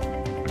age.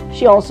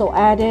 She also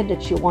added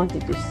that she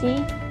wanted to see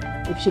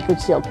if she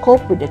could still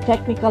cope with the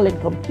technical and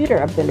computer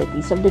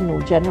abilities of the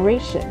new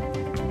generation.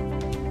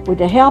 With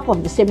the help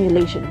of the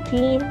simulation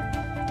team,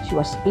 she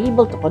was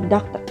able to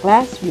conduct the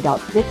class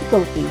without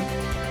difficulty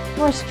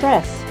nor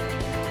stress.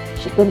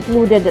 She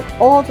concluded that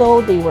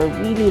although they were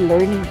really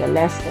learning the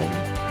lesson,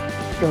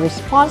 the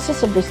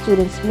responses of the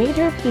students made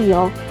her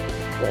feel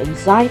the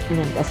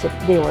excitement as if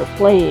they were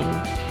playing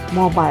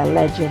Mobile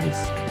Legends.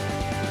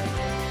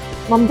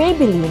 Ma'am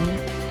Babylin,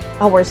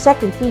 our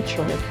second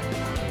teacher,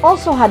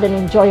 also had an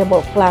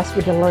enjoyable class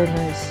with the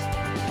learners,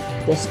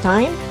 this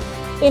time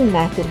in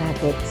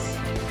mathematics.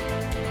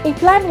 A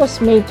plan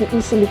was made to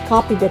easily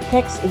copy the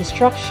text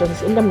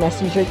instructions in the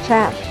messenger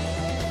chat.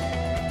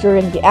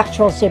 During the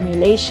actual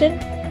simulation,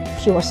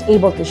 she was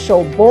able to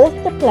show both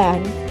the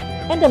plan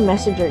and the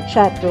messenger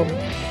chat room,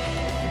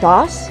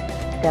 thus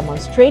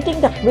demonstrating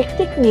the quick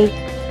technique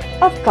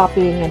of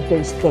copying and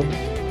pasting.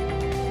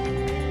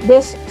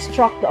 This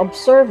struck the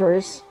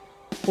observers,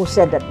 who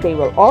said that they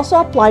will also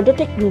apply the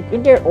technique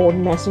in their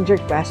own messenger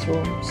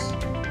classrooms.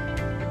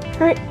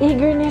 Her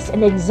eagerness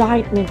and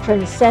excitement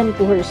transcend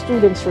to her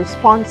students'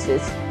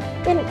 responses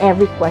in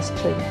every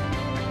question,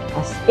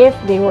 as if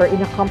they were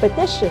in a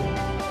competition.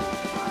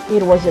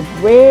 It was a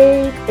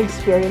great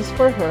experience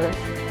for her,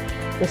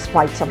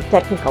 despite some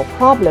technical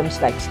problems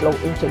like slow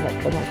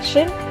internet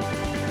connection,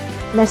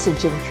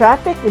 messaging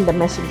traffic in the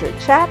messenger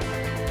chat,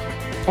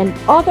 and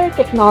other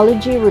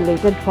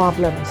technology-related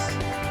problems.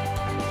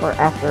 For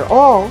after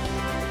all,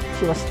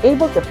 she was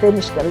able to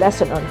finish the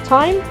lesson on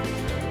time,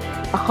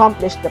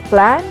 accomplish the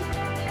plan,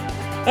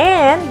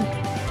 and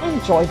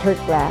enjoyed her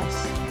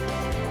class.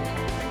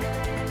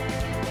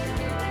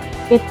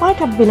 It might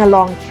have been a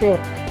long trip,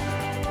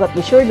 but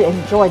we surely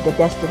enjoyed the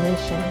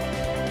destination.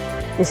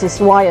 This is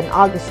why on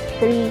August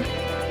 3,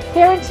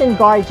 parents and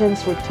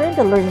guardians returned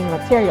the learning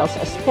materials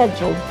as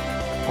scheduled,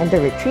 and the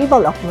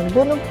retrieval of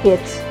Mandunong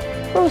kits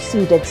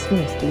proceeded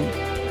smoothly.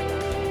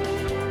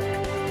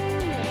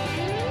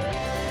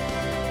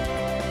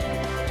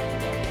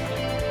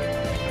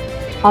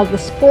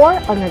 August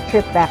 4, on our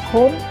trip back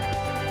home,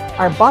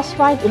 our bus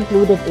ride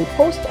included a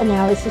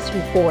post-analysis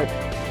report.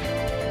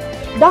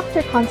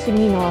 Dr.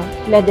 Consimino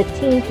led the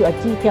team to a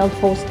detailed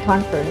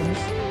post-conference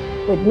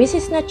with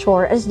Mrs.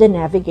 Nachor as the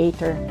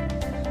navigator.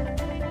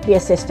 The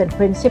assistant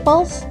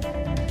principals,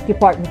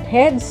 department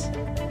heads,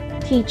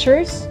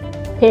 teachers,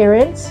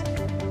 parents,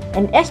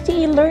 and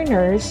STE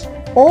learners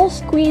all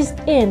squeezed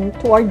in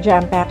to our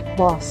jam-packed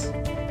bus.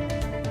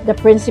 The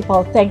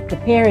principal thanked the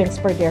parents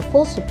for their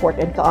full support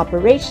and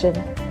cooperation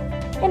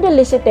and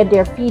elicited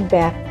their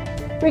feedback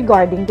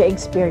regarding the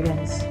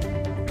experience.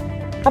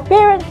 A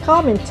parent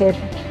commented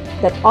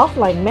that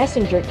offline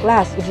messenger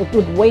class is a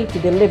good way to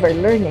deliver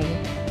learning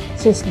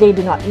since they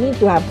do not need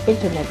to have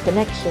internet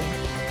connection.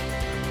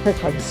 Her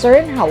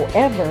concern,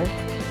 however,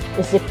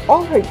 is if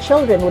all her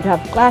children would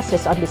have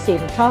classes on the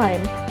same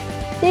time,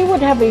 they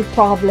would have a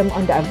problem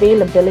on the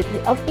availability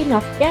of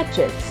enough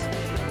gadgets.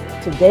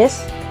 To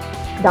this,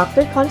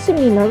 Dr.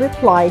 Consimino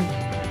replied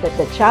that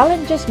the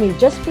challenges may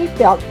just be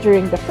felt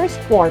during the first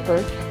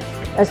quarter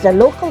as the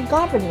local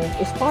government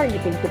is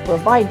targeting to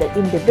provide the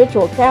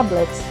individual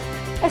tablets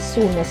as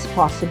soon as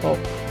possible.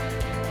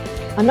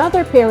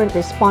 Another parent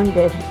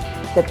responded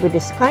that with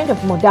this kind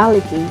of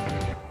modality,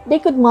 they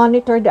could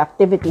monitor the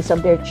activities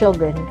of their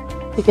children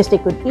because they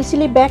could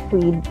easily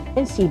backread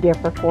and see their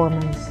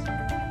performance.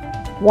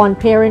 One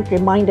parent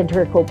reminded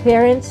her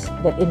co-parents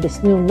that in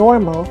this new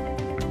normal,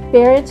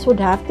 parents would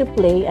have to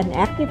play an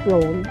active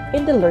role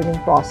in the learning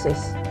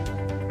process.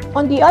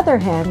 On the other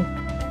hand,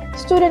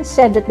 students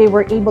said that they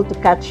were able to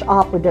catch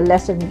up with the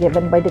lesson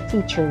given by the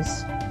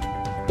teachers.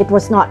 It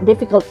was not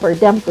difficult for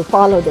them to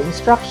follow the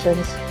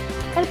instructions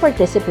and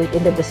participate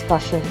in the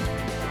discussion.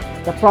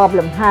 The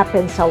problem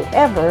happens,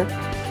 however,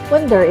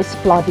 when there is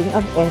flooding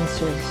of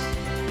answers.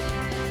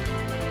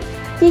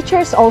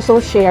 Teachers also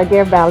share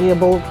their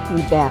valuable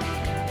feedback.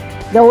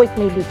 Though it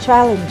may be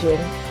challenging,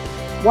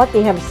 what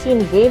they have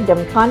seen gave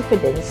them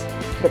confidence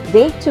that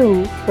they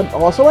too could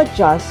also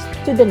adjust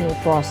to the new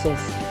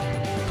process.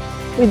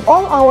 With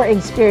all our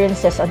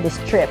experiences on this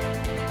trip,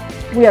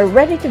 we are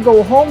ready to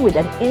go home with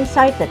an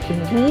insight that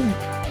indeed,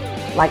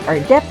 like our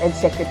DepEd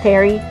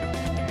Secretary,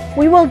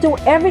 we will do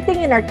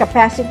everything in our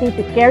capacity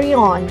to carry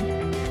on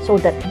so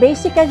that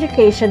basic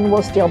education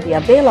will still be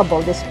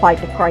available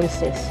despite the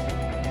crisis.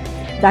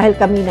 Dahil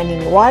kami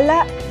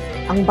naniniwala,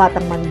 ang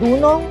batang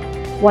Mandunong,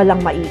 walang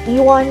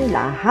maiiwan,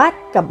 lahat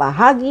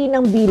kabahagi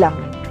ng bilang.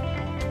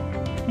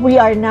 We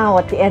are now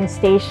at the end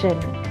station,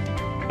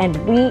 and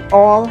we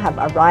all have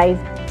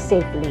arrived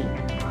safely.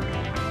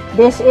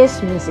 This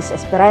is Mrs.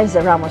 Esperanza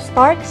Ramos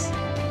Starks,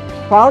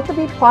 proud to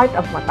be part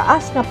of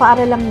Mataas na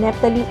Paaralang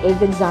Neptali A.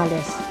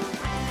 Gonzales.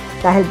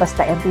 Dahil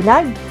basta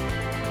MPNAG,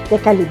 de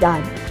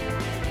kalidad.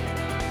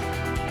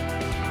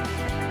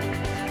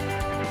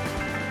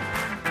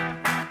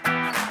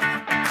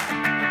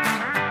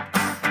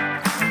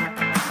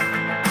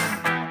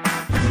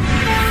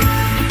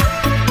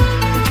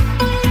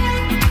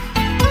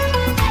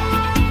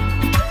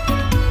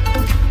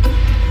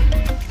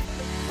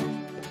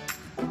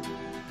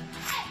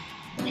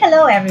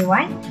 Hello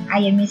everyone!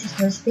 I am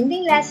Mrs. Rose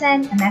Pinding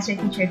Lasan, a Master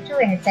Teacher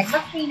 2 and a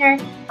Textbook Trainer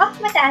of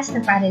Mataas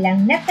na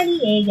Paaralang Neptali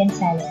A.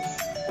 Gonzales.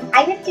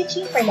 I've been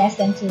teaching for less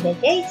than 2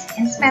 decades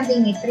and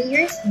spending my 3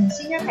 years in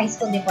Senior High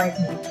School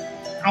Department.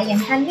 I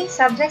am handling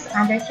subjects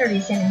under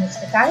Tourism and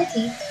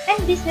Hospitality and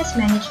Business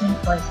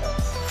Management courses.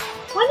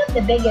 One of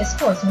the biggest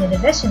schools in the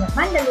division of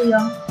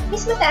Mandaluyong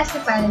is Mataas na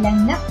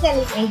Paaralang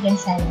Neptali A.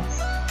 Gonzales,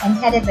 and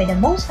headed by the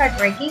most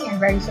hardworking and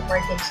very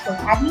supportive school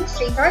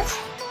administrators,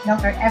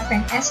 Dr.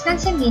 Efren S.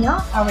 Cansemino,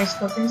 our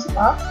school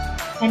principal,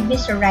 and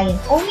Mr. Ryan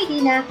O.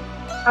 Medina,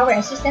 our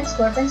assistant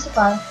school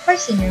principal for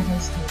senior high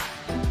school.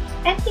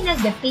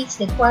 MPNAG depicts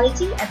the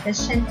quality,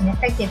 efficient, and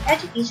effective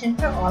education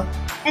for all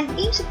and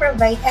aims to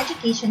provide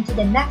education to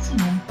the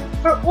maximum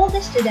for all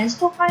the students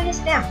to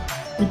harness them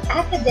with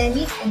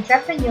academic,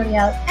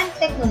 entrepreneurial, and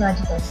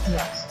technological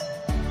skills.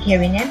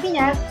 Here in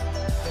MPNAG,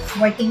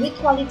 working with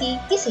quality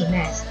is a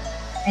must,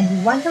 and we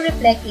want to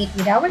reflect it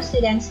with our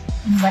students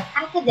in what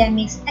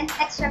academics and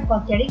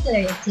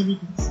extracurricular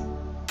activities.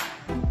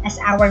 As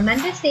our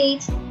mantra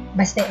states,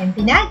 basta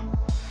MPNAG,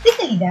 de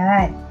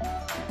kalidad.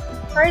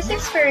 First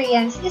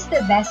experience is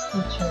the best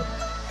teacher.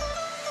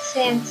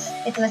 Since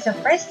it was the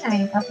first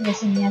time of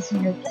using us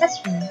in your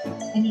classroom,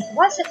 and it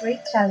was a great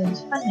challenge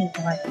on my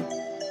part.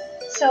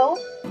 So,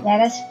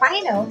 let us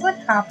find out what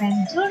happened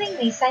during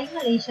my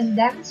simulation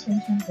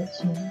demonstration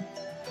teaching.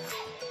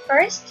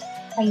 First,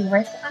 I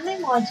worked on my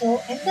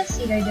module and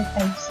considered the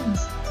 5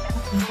 C's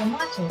in the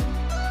module.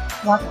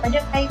 What are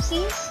the 5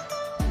 C's?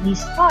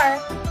 These are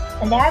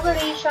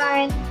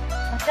collaboration,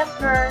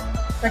 adapter,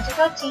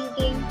 critical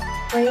thinking,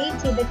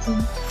 creativity,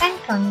 and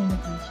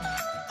communication.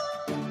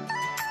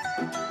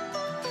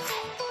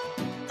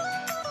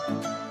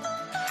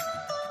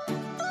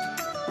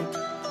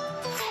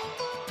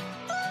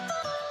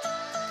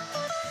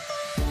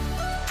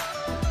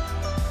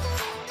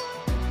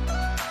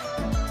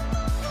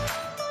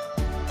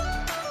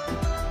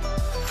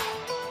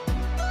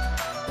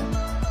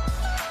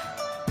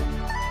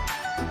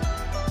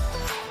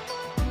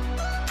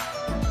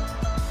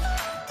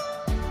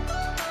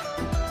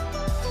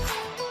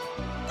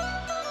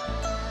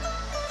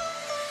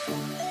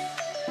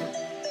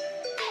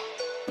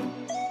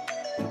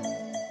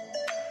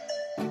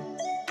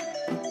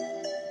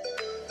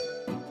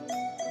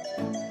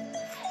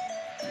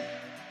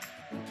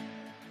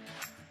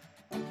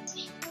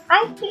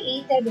 I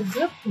created a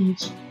group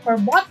page for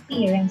both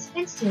parents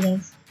and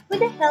students with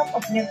the help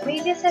of their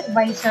previous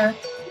advisor,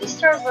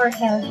 Mr.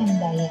 Verhel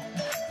Hendayan.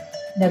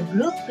 The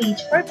group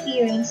page for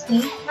parents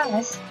named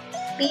as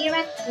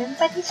Parent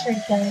Empathy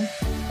Circle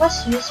was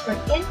used for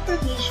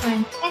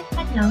information and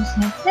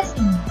announcement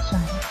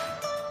dissemination,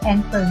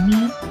 and for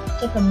me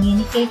to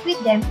communicate with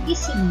them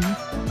easily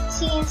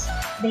since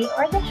they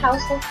are the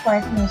household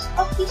partners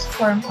of this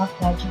form of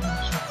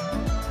education.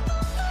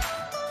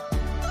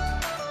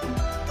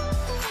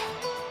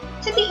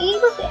 To be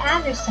able to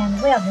understand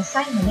well the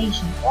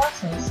simulation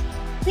process,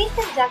 we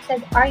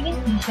conducted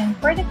orientation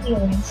for the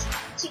parents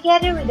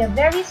together with a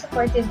very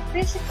supportive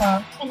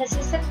principal and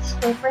assistant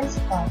school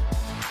principal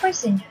for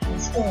senior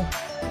high school.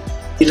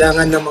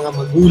 Kailangan ng mga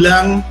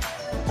magulang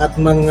at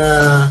mga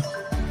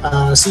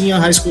senior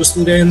high school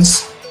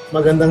students,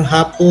 magandang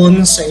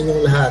hapon sa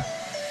inyong lahat.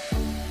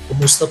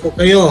 Kumusta po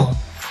kayo?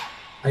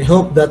 I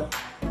hope that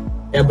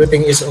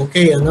everything is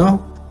okay,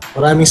 ano?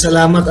 Maraming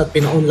salamat at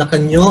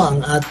pinaunlakan nyo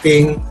ang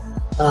ating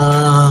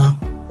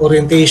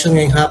orientation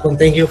ngayong hapon.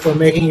 Thank you for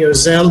making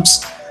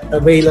yourselves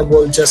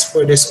available just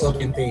for this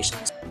orientation.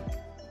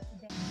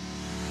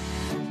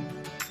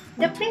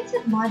 The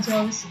printed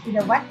modules with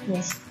the what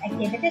list,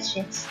 activity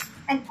sheets,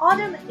 and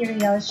other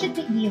materials should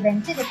be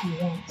given to the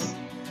parents.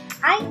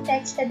 I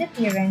texted the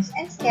parents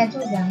and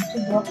scheduled them to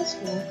go to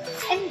school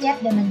and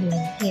get them a new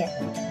kit.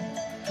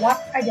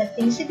 What are the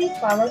things to be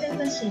followed and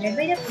considered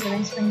by the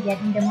parents when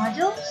getting the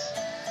modules?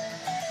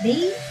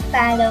 They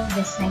follow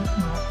the site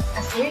map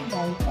as their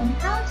guide on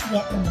how to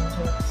get the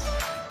modules.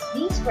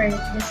 These were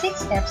the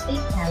 6 steps they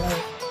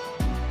followed.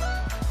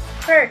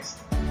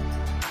 First,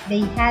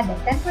 they had a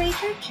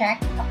temperature check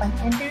upon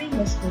entering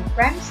the school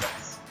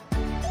premises.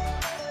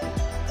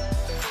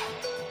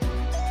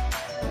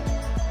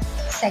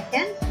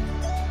 Second,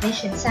 they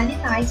should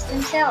sanitize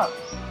themselves.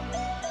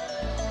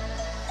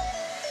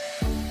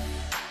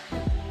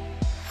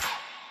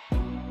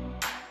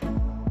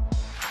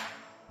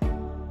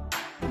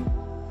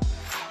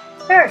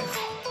 Third,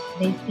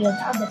 they filled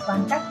out the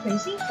contact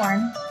tracing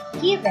form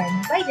given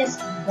by the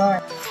school guard.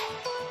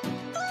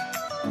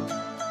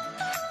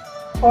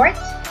 Fourth,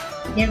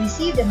 they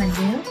received the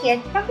Mandunong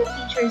kit from the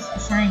teachers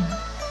assigned.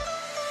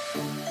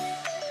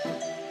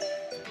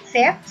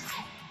 Fifth,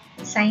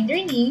 sign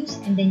their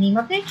names and the name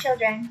of their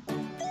children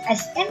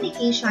as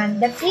indication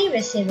that they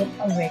received it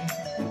already.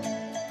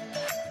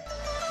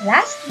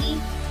 Lastly,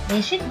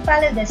 they should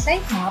follow the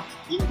site map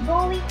in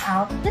rolling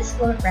out the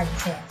school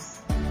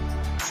premises.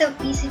 So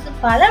easy to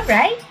follow,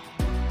 right?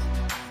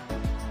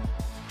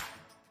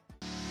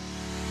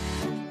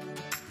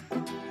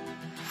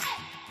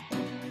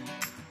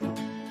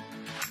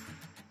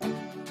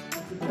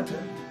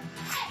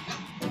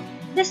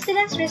 The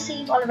students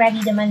receive already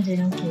the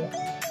Mandunong kit.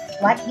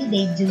 What did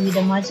they do with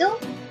the module?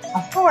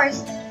 Of course,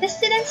 the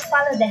students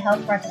follow the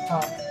health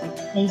protocol.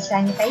 They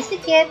sanitize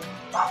the kit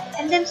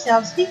and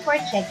themselves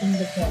before checking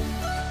the kit.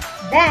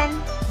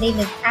 Then, they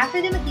look after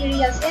the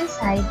materials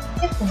inside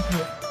if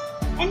complete.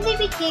 And they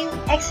became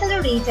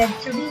accelerated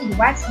to read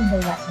what's in the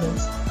wet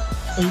list.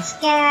 They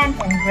scanned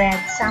and read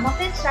some of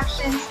the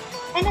instructions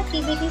and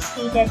activities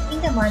stated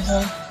in the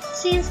module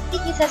since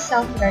it is a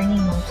self-learning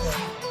module.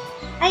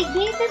 I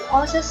gave them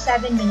also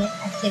 7-minute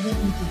activity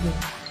to do,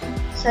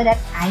 so that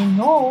I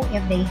know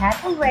if they had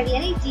already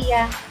an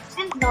idea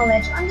and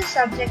knowledge on the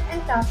subject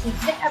and topic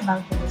they're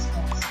about to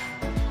discuss.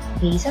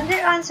 Based on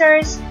their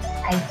answers,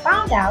 I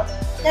found out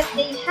that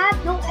they had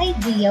no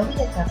idea with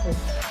the topic.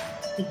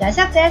 Because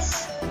of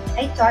this,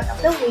 I thought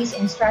of the ways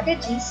and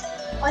strategies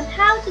on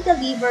how to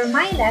deliver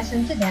my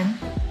lesson to them,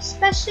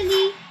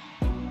 especially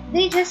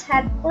they just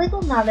had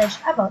little knowledge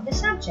about the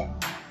subject.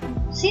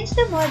 Since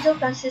the module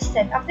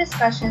consisted of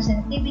discussions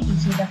and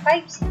activities with the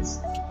 5 C's,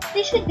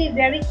 they should be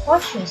very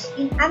cautious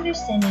in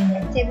understanding the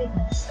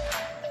activities.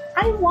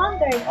 I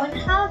wondered on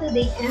how do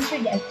they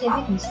answer the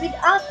activities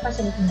without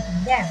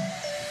facilitating them.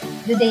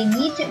 Do they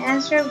need to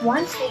answer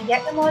once they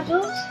get the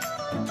modules?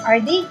 Are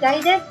they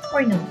guided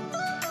or no?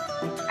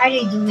 Are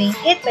they doing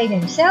it by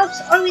themselves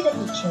or with a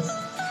teacher?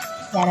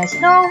 Let us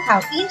know how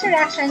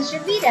interactions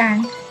should be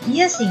done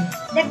using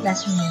the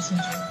Classroom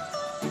Messenger.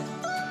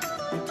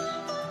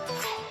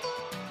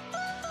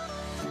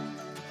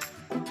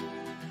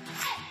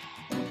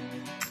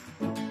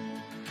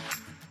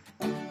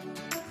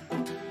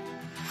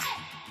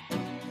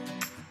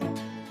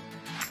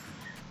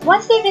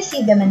 Once they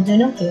receive the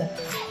Mandunong kit,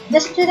 the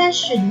students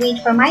should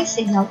wait for my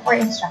signal or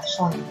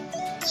instruction.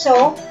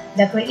 So,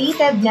 the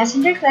created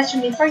Messenger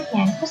Classroom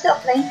beforehand was the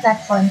offline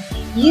platform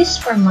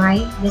used for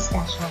my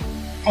discussion.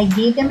 I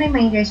gave them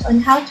reminders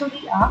on how to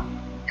react,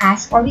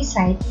 ask, or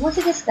recite once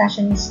the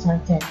discussion is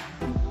started.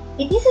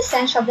 It is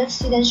essential that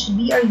students should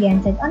be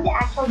oriented on the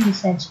actual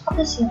usage of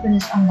the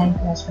synchronous online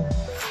classroom.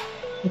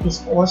 It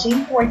is also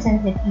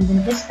important that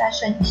even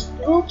discussion is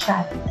through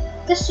chat,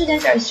 the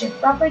students are still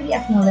properly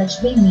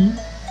acknowledged by me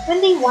when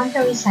they want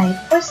to recite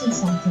or say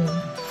something.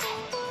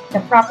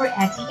 The proper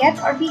etiquette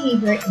or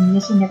behavior in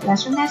using the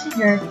Classroom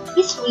Messenger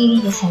is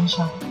really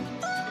essential.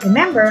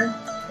 Remember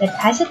that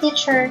as a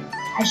teacher,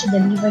 I should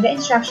deliver the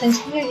instructions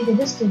clearly to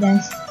the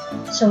students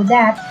so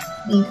that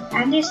they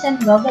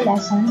understand well the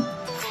lesson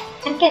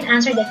and can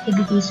answer the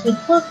activities with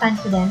full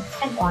confidence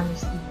and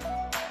honesty.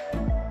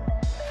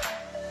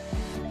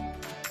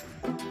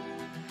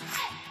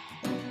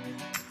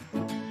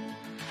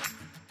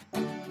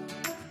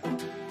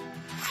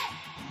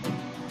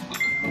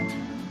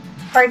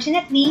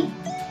 Fortunately,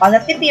 all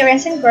of the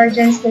parents and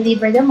guardians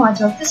delivered the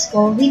module to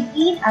school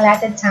within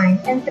allotted time,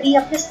 and 3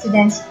 of the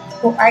students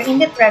who are in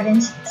the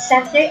province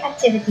sent their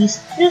activities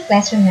through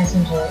Classroom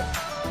Messenger.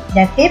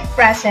 The 5th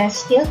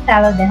process still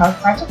followed the health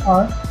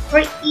protocol,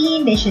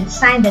 wherein they should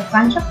sign the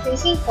contract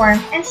tracing form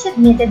and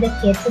submitted the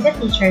kit to the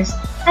teachers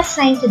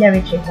assigned to the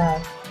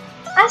retrieval.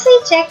 As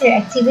I check their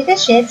activity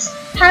sheets,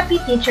 happy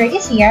teacher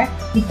is here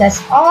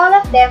because all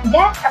of them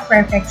got a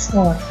perfect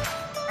score.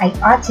 I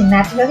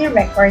automatically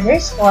record their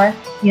score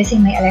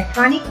using my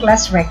electronic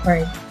class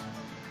record.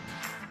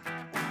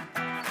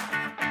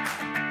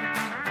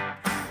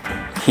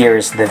 Here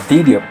is the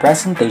video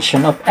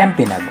presentation of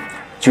MPNAG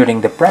during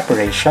the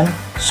preparation,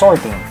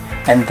 sorting,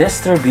 and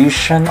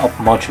distribution of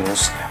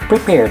modules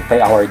prepared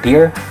by our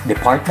dear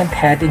Department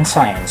Head in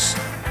Science,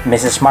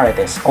 Mrs.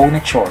 Marites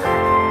Onechor.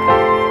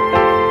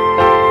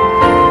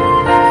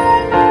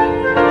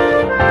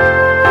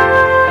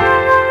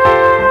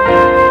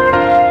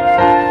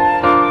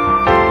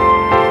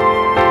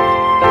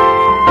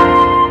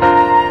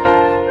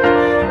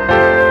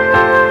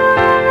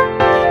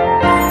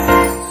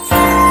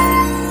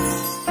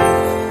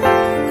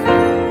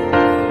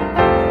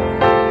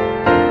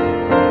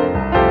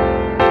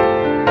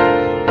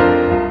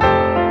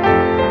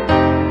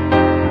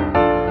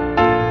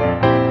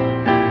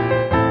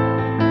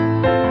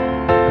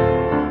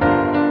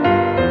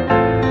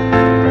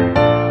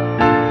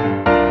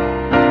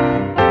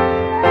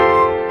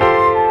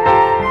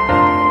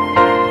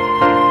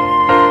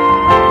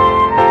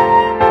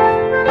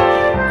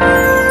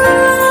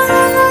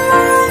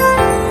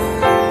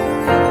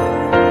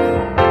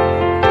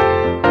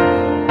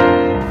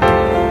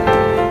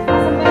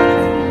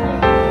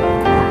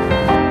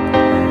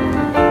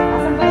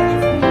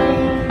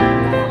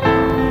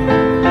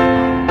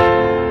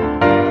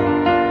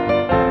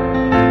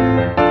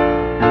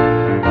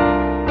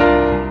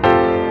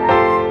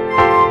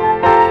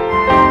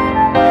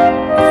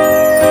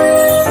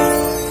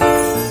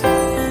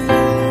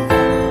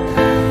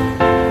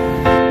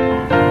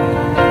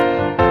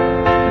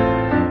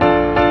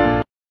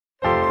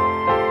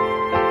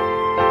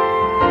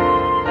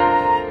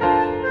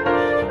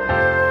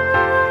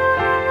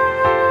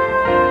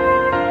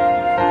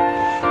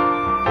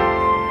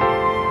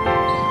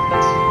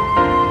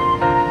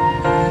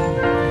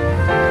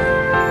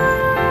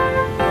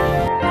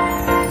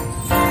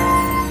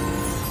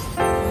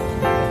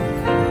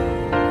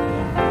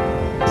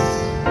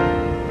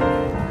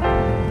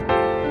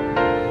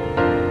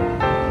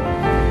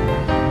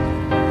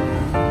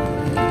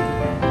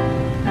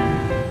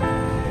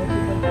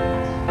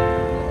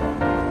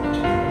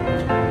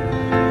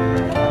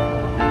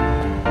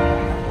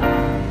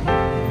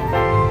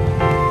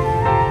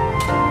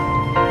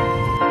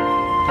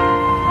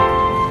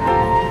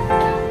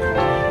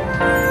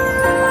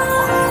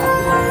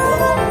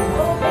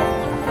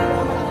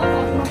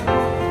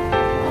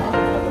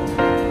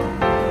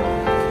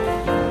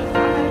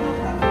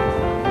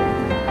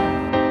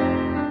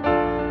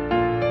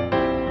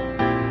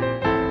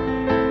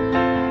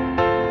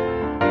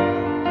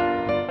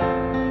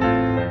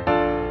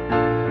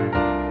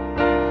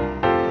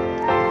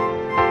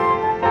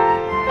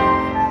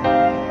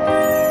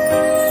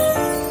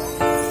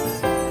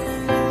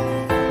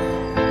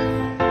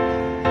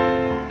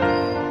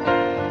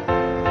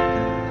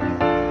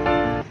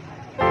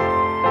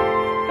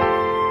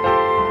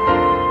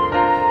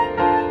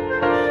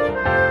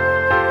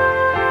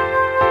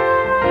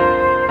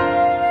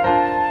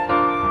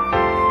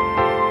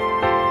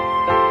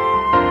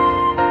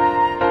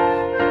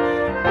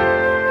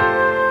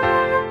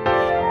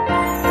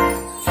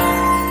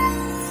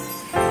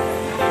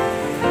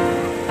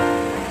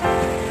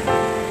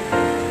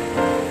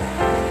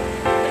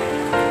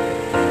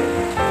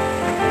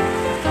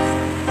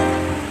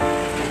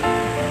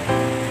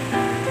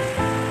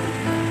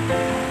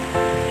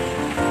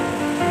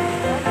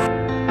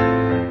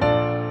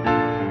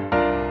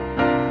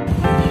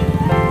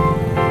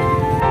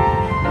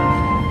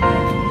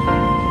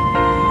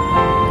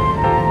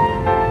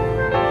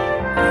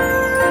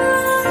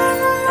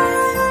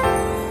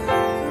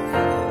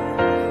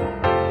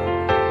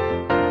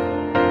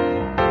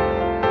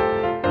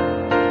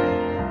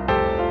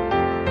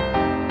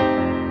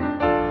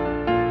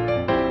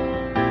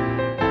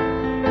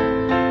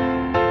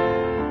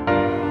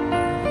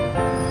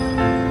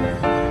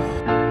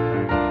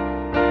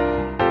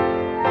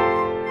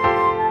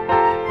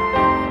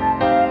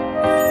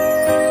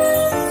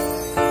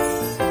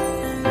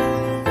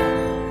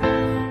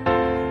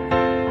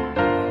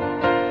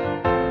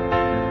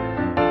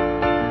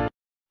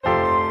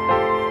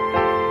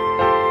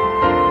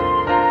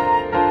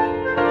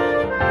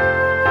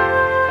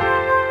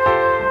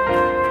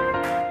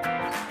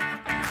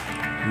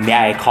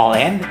 May I call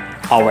in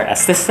our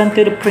Assistant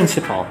to the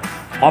Principal,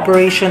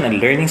 Operation and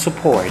Learning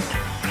Support,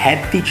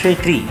 Head Teacher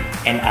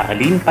 3, and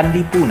Aralin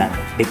Panlipunan,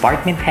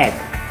 Department Head,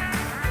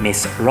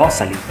 Ms.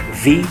 Rosalie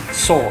V.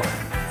 Sor,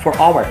 for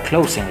our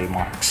closing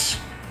remarks.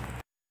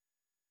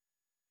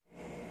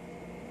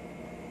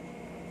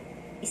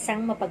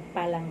 Isang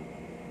mapagpalang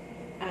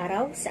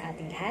araw sa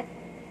ating lahat.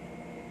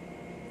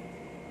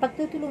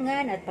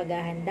 Pagtutulungan at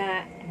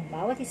paghahanda ng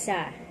bawat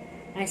isa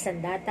ang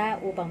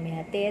sandata upang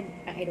mihatid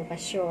ang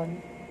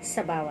edukasyon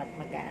sa bawat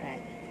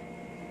mag-aaral.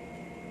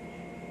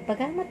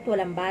 Bagamat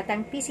walang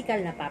batang pisikal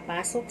na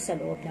papasok sa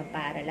loob ng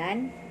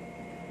paaralan,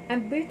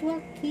 ang virtual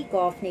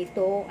kick-off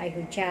nito ay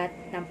hudyat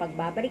ng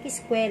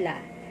pagbabalik-eskwela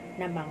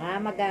ng mga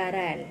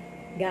mag-aaral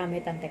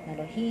gamit ang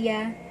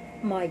teknolohiya,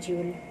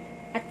 module,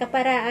 at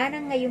kaparaan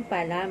ang ngayon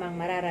pa lamang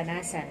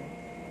mararanasan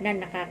na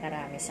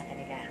nakakarami sa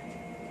kanila.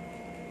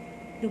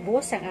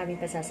 Lubos ang aming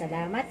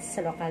pasasalamat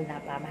sa lokal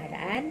na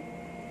pamahalaan,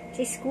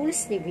 sa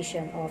Schools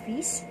Division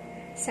Office,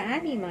 sa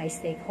aming mga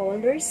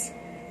stakeholders,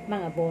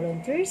 mga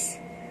volunteers,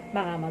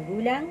 mga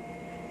magulang,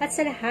 at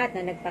sa lahat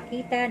na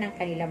nagpakita ng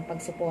kanilang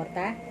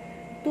pagsuporta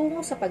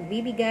tungo sa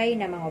pagbibigay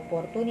ng mga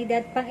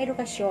oportunidad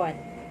pang-edukasyon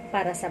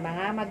para sa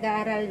mga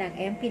mag-aaral ng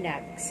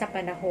MPNAG sa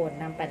panahon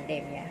ng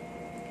pandemya.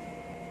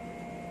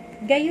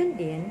 Gayon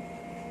din,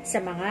 sa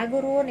mga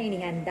guro na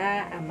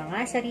inihanda ang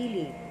mga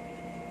sarili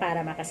para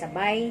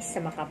makasabay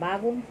sa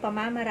makabagong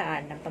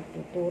pamamaraan ng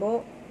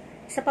pagtuturo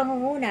sa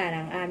pangunguna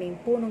ng aming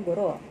punong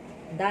guro,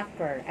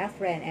 Dr.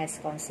 Efren S.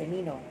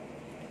 Consemino.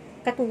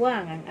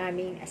 Katuwang ang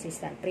aming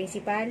assistant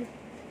principal,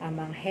 ang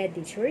mga head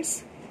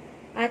teachers,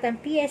 at ang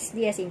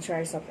PSDS in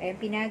charge of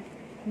MPNAG,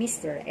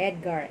 Mr.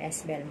 Edgar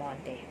S.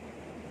 Belmonte.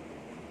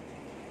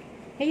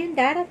 Ngayon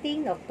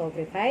darating na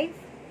October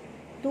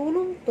 5,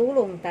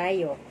 tulong-tulong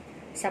tayo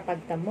sa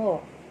pagtamo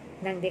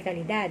ng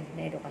dekalidad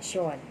na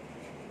edukasyon.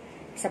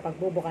 Sa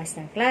pagbubukas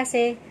ng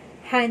klase,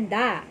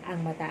 handa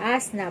ang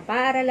mataas na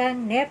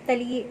paaralang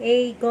Neptali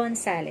A.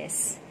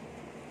 Gonzales.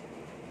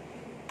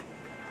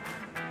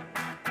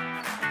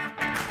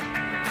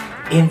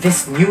 In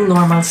this new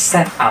normal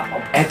setup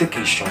of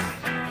education,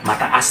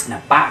 mataas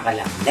na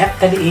paaralang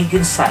Neptali A.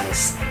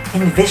 Gonzales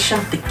envision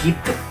to give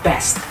the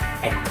best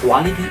and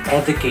quality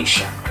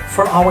education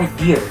for our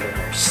dear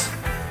learners.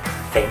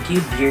 Thank you,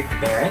 dear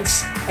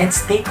parents and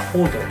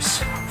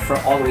stakeholders, for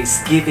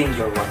always giving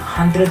your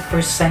 100%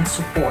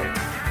 support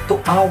to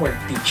our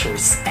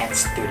teachers and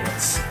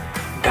students.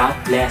 God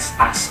bless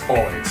us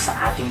all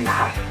sa ating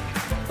lahat.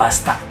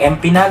 Basta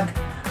MPNAG,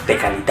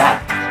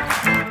 dekalidad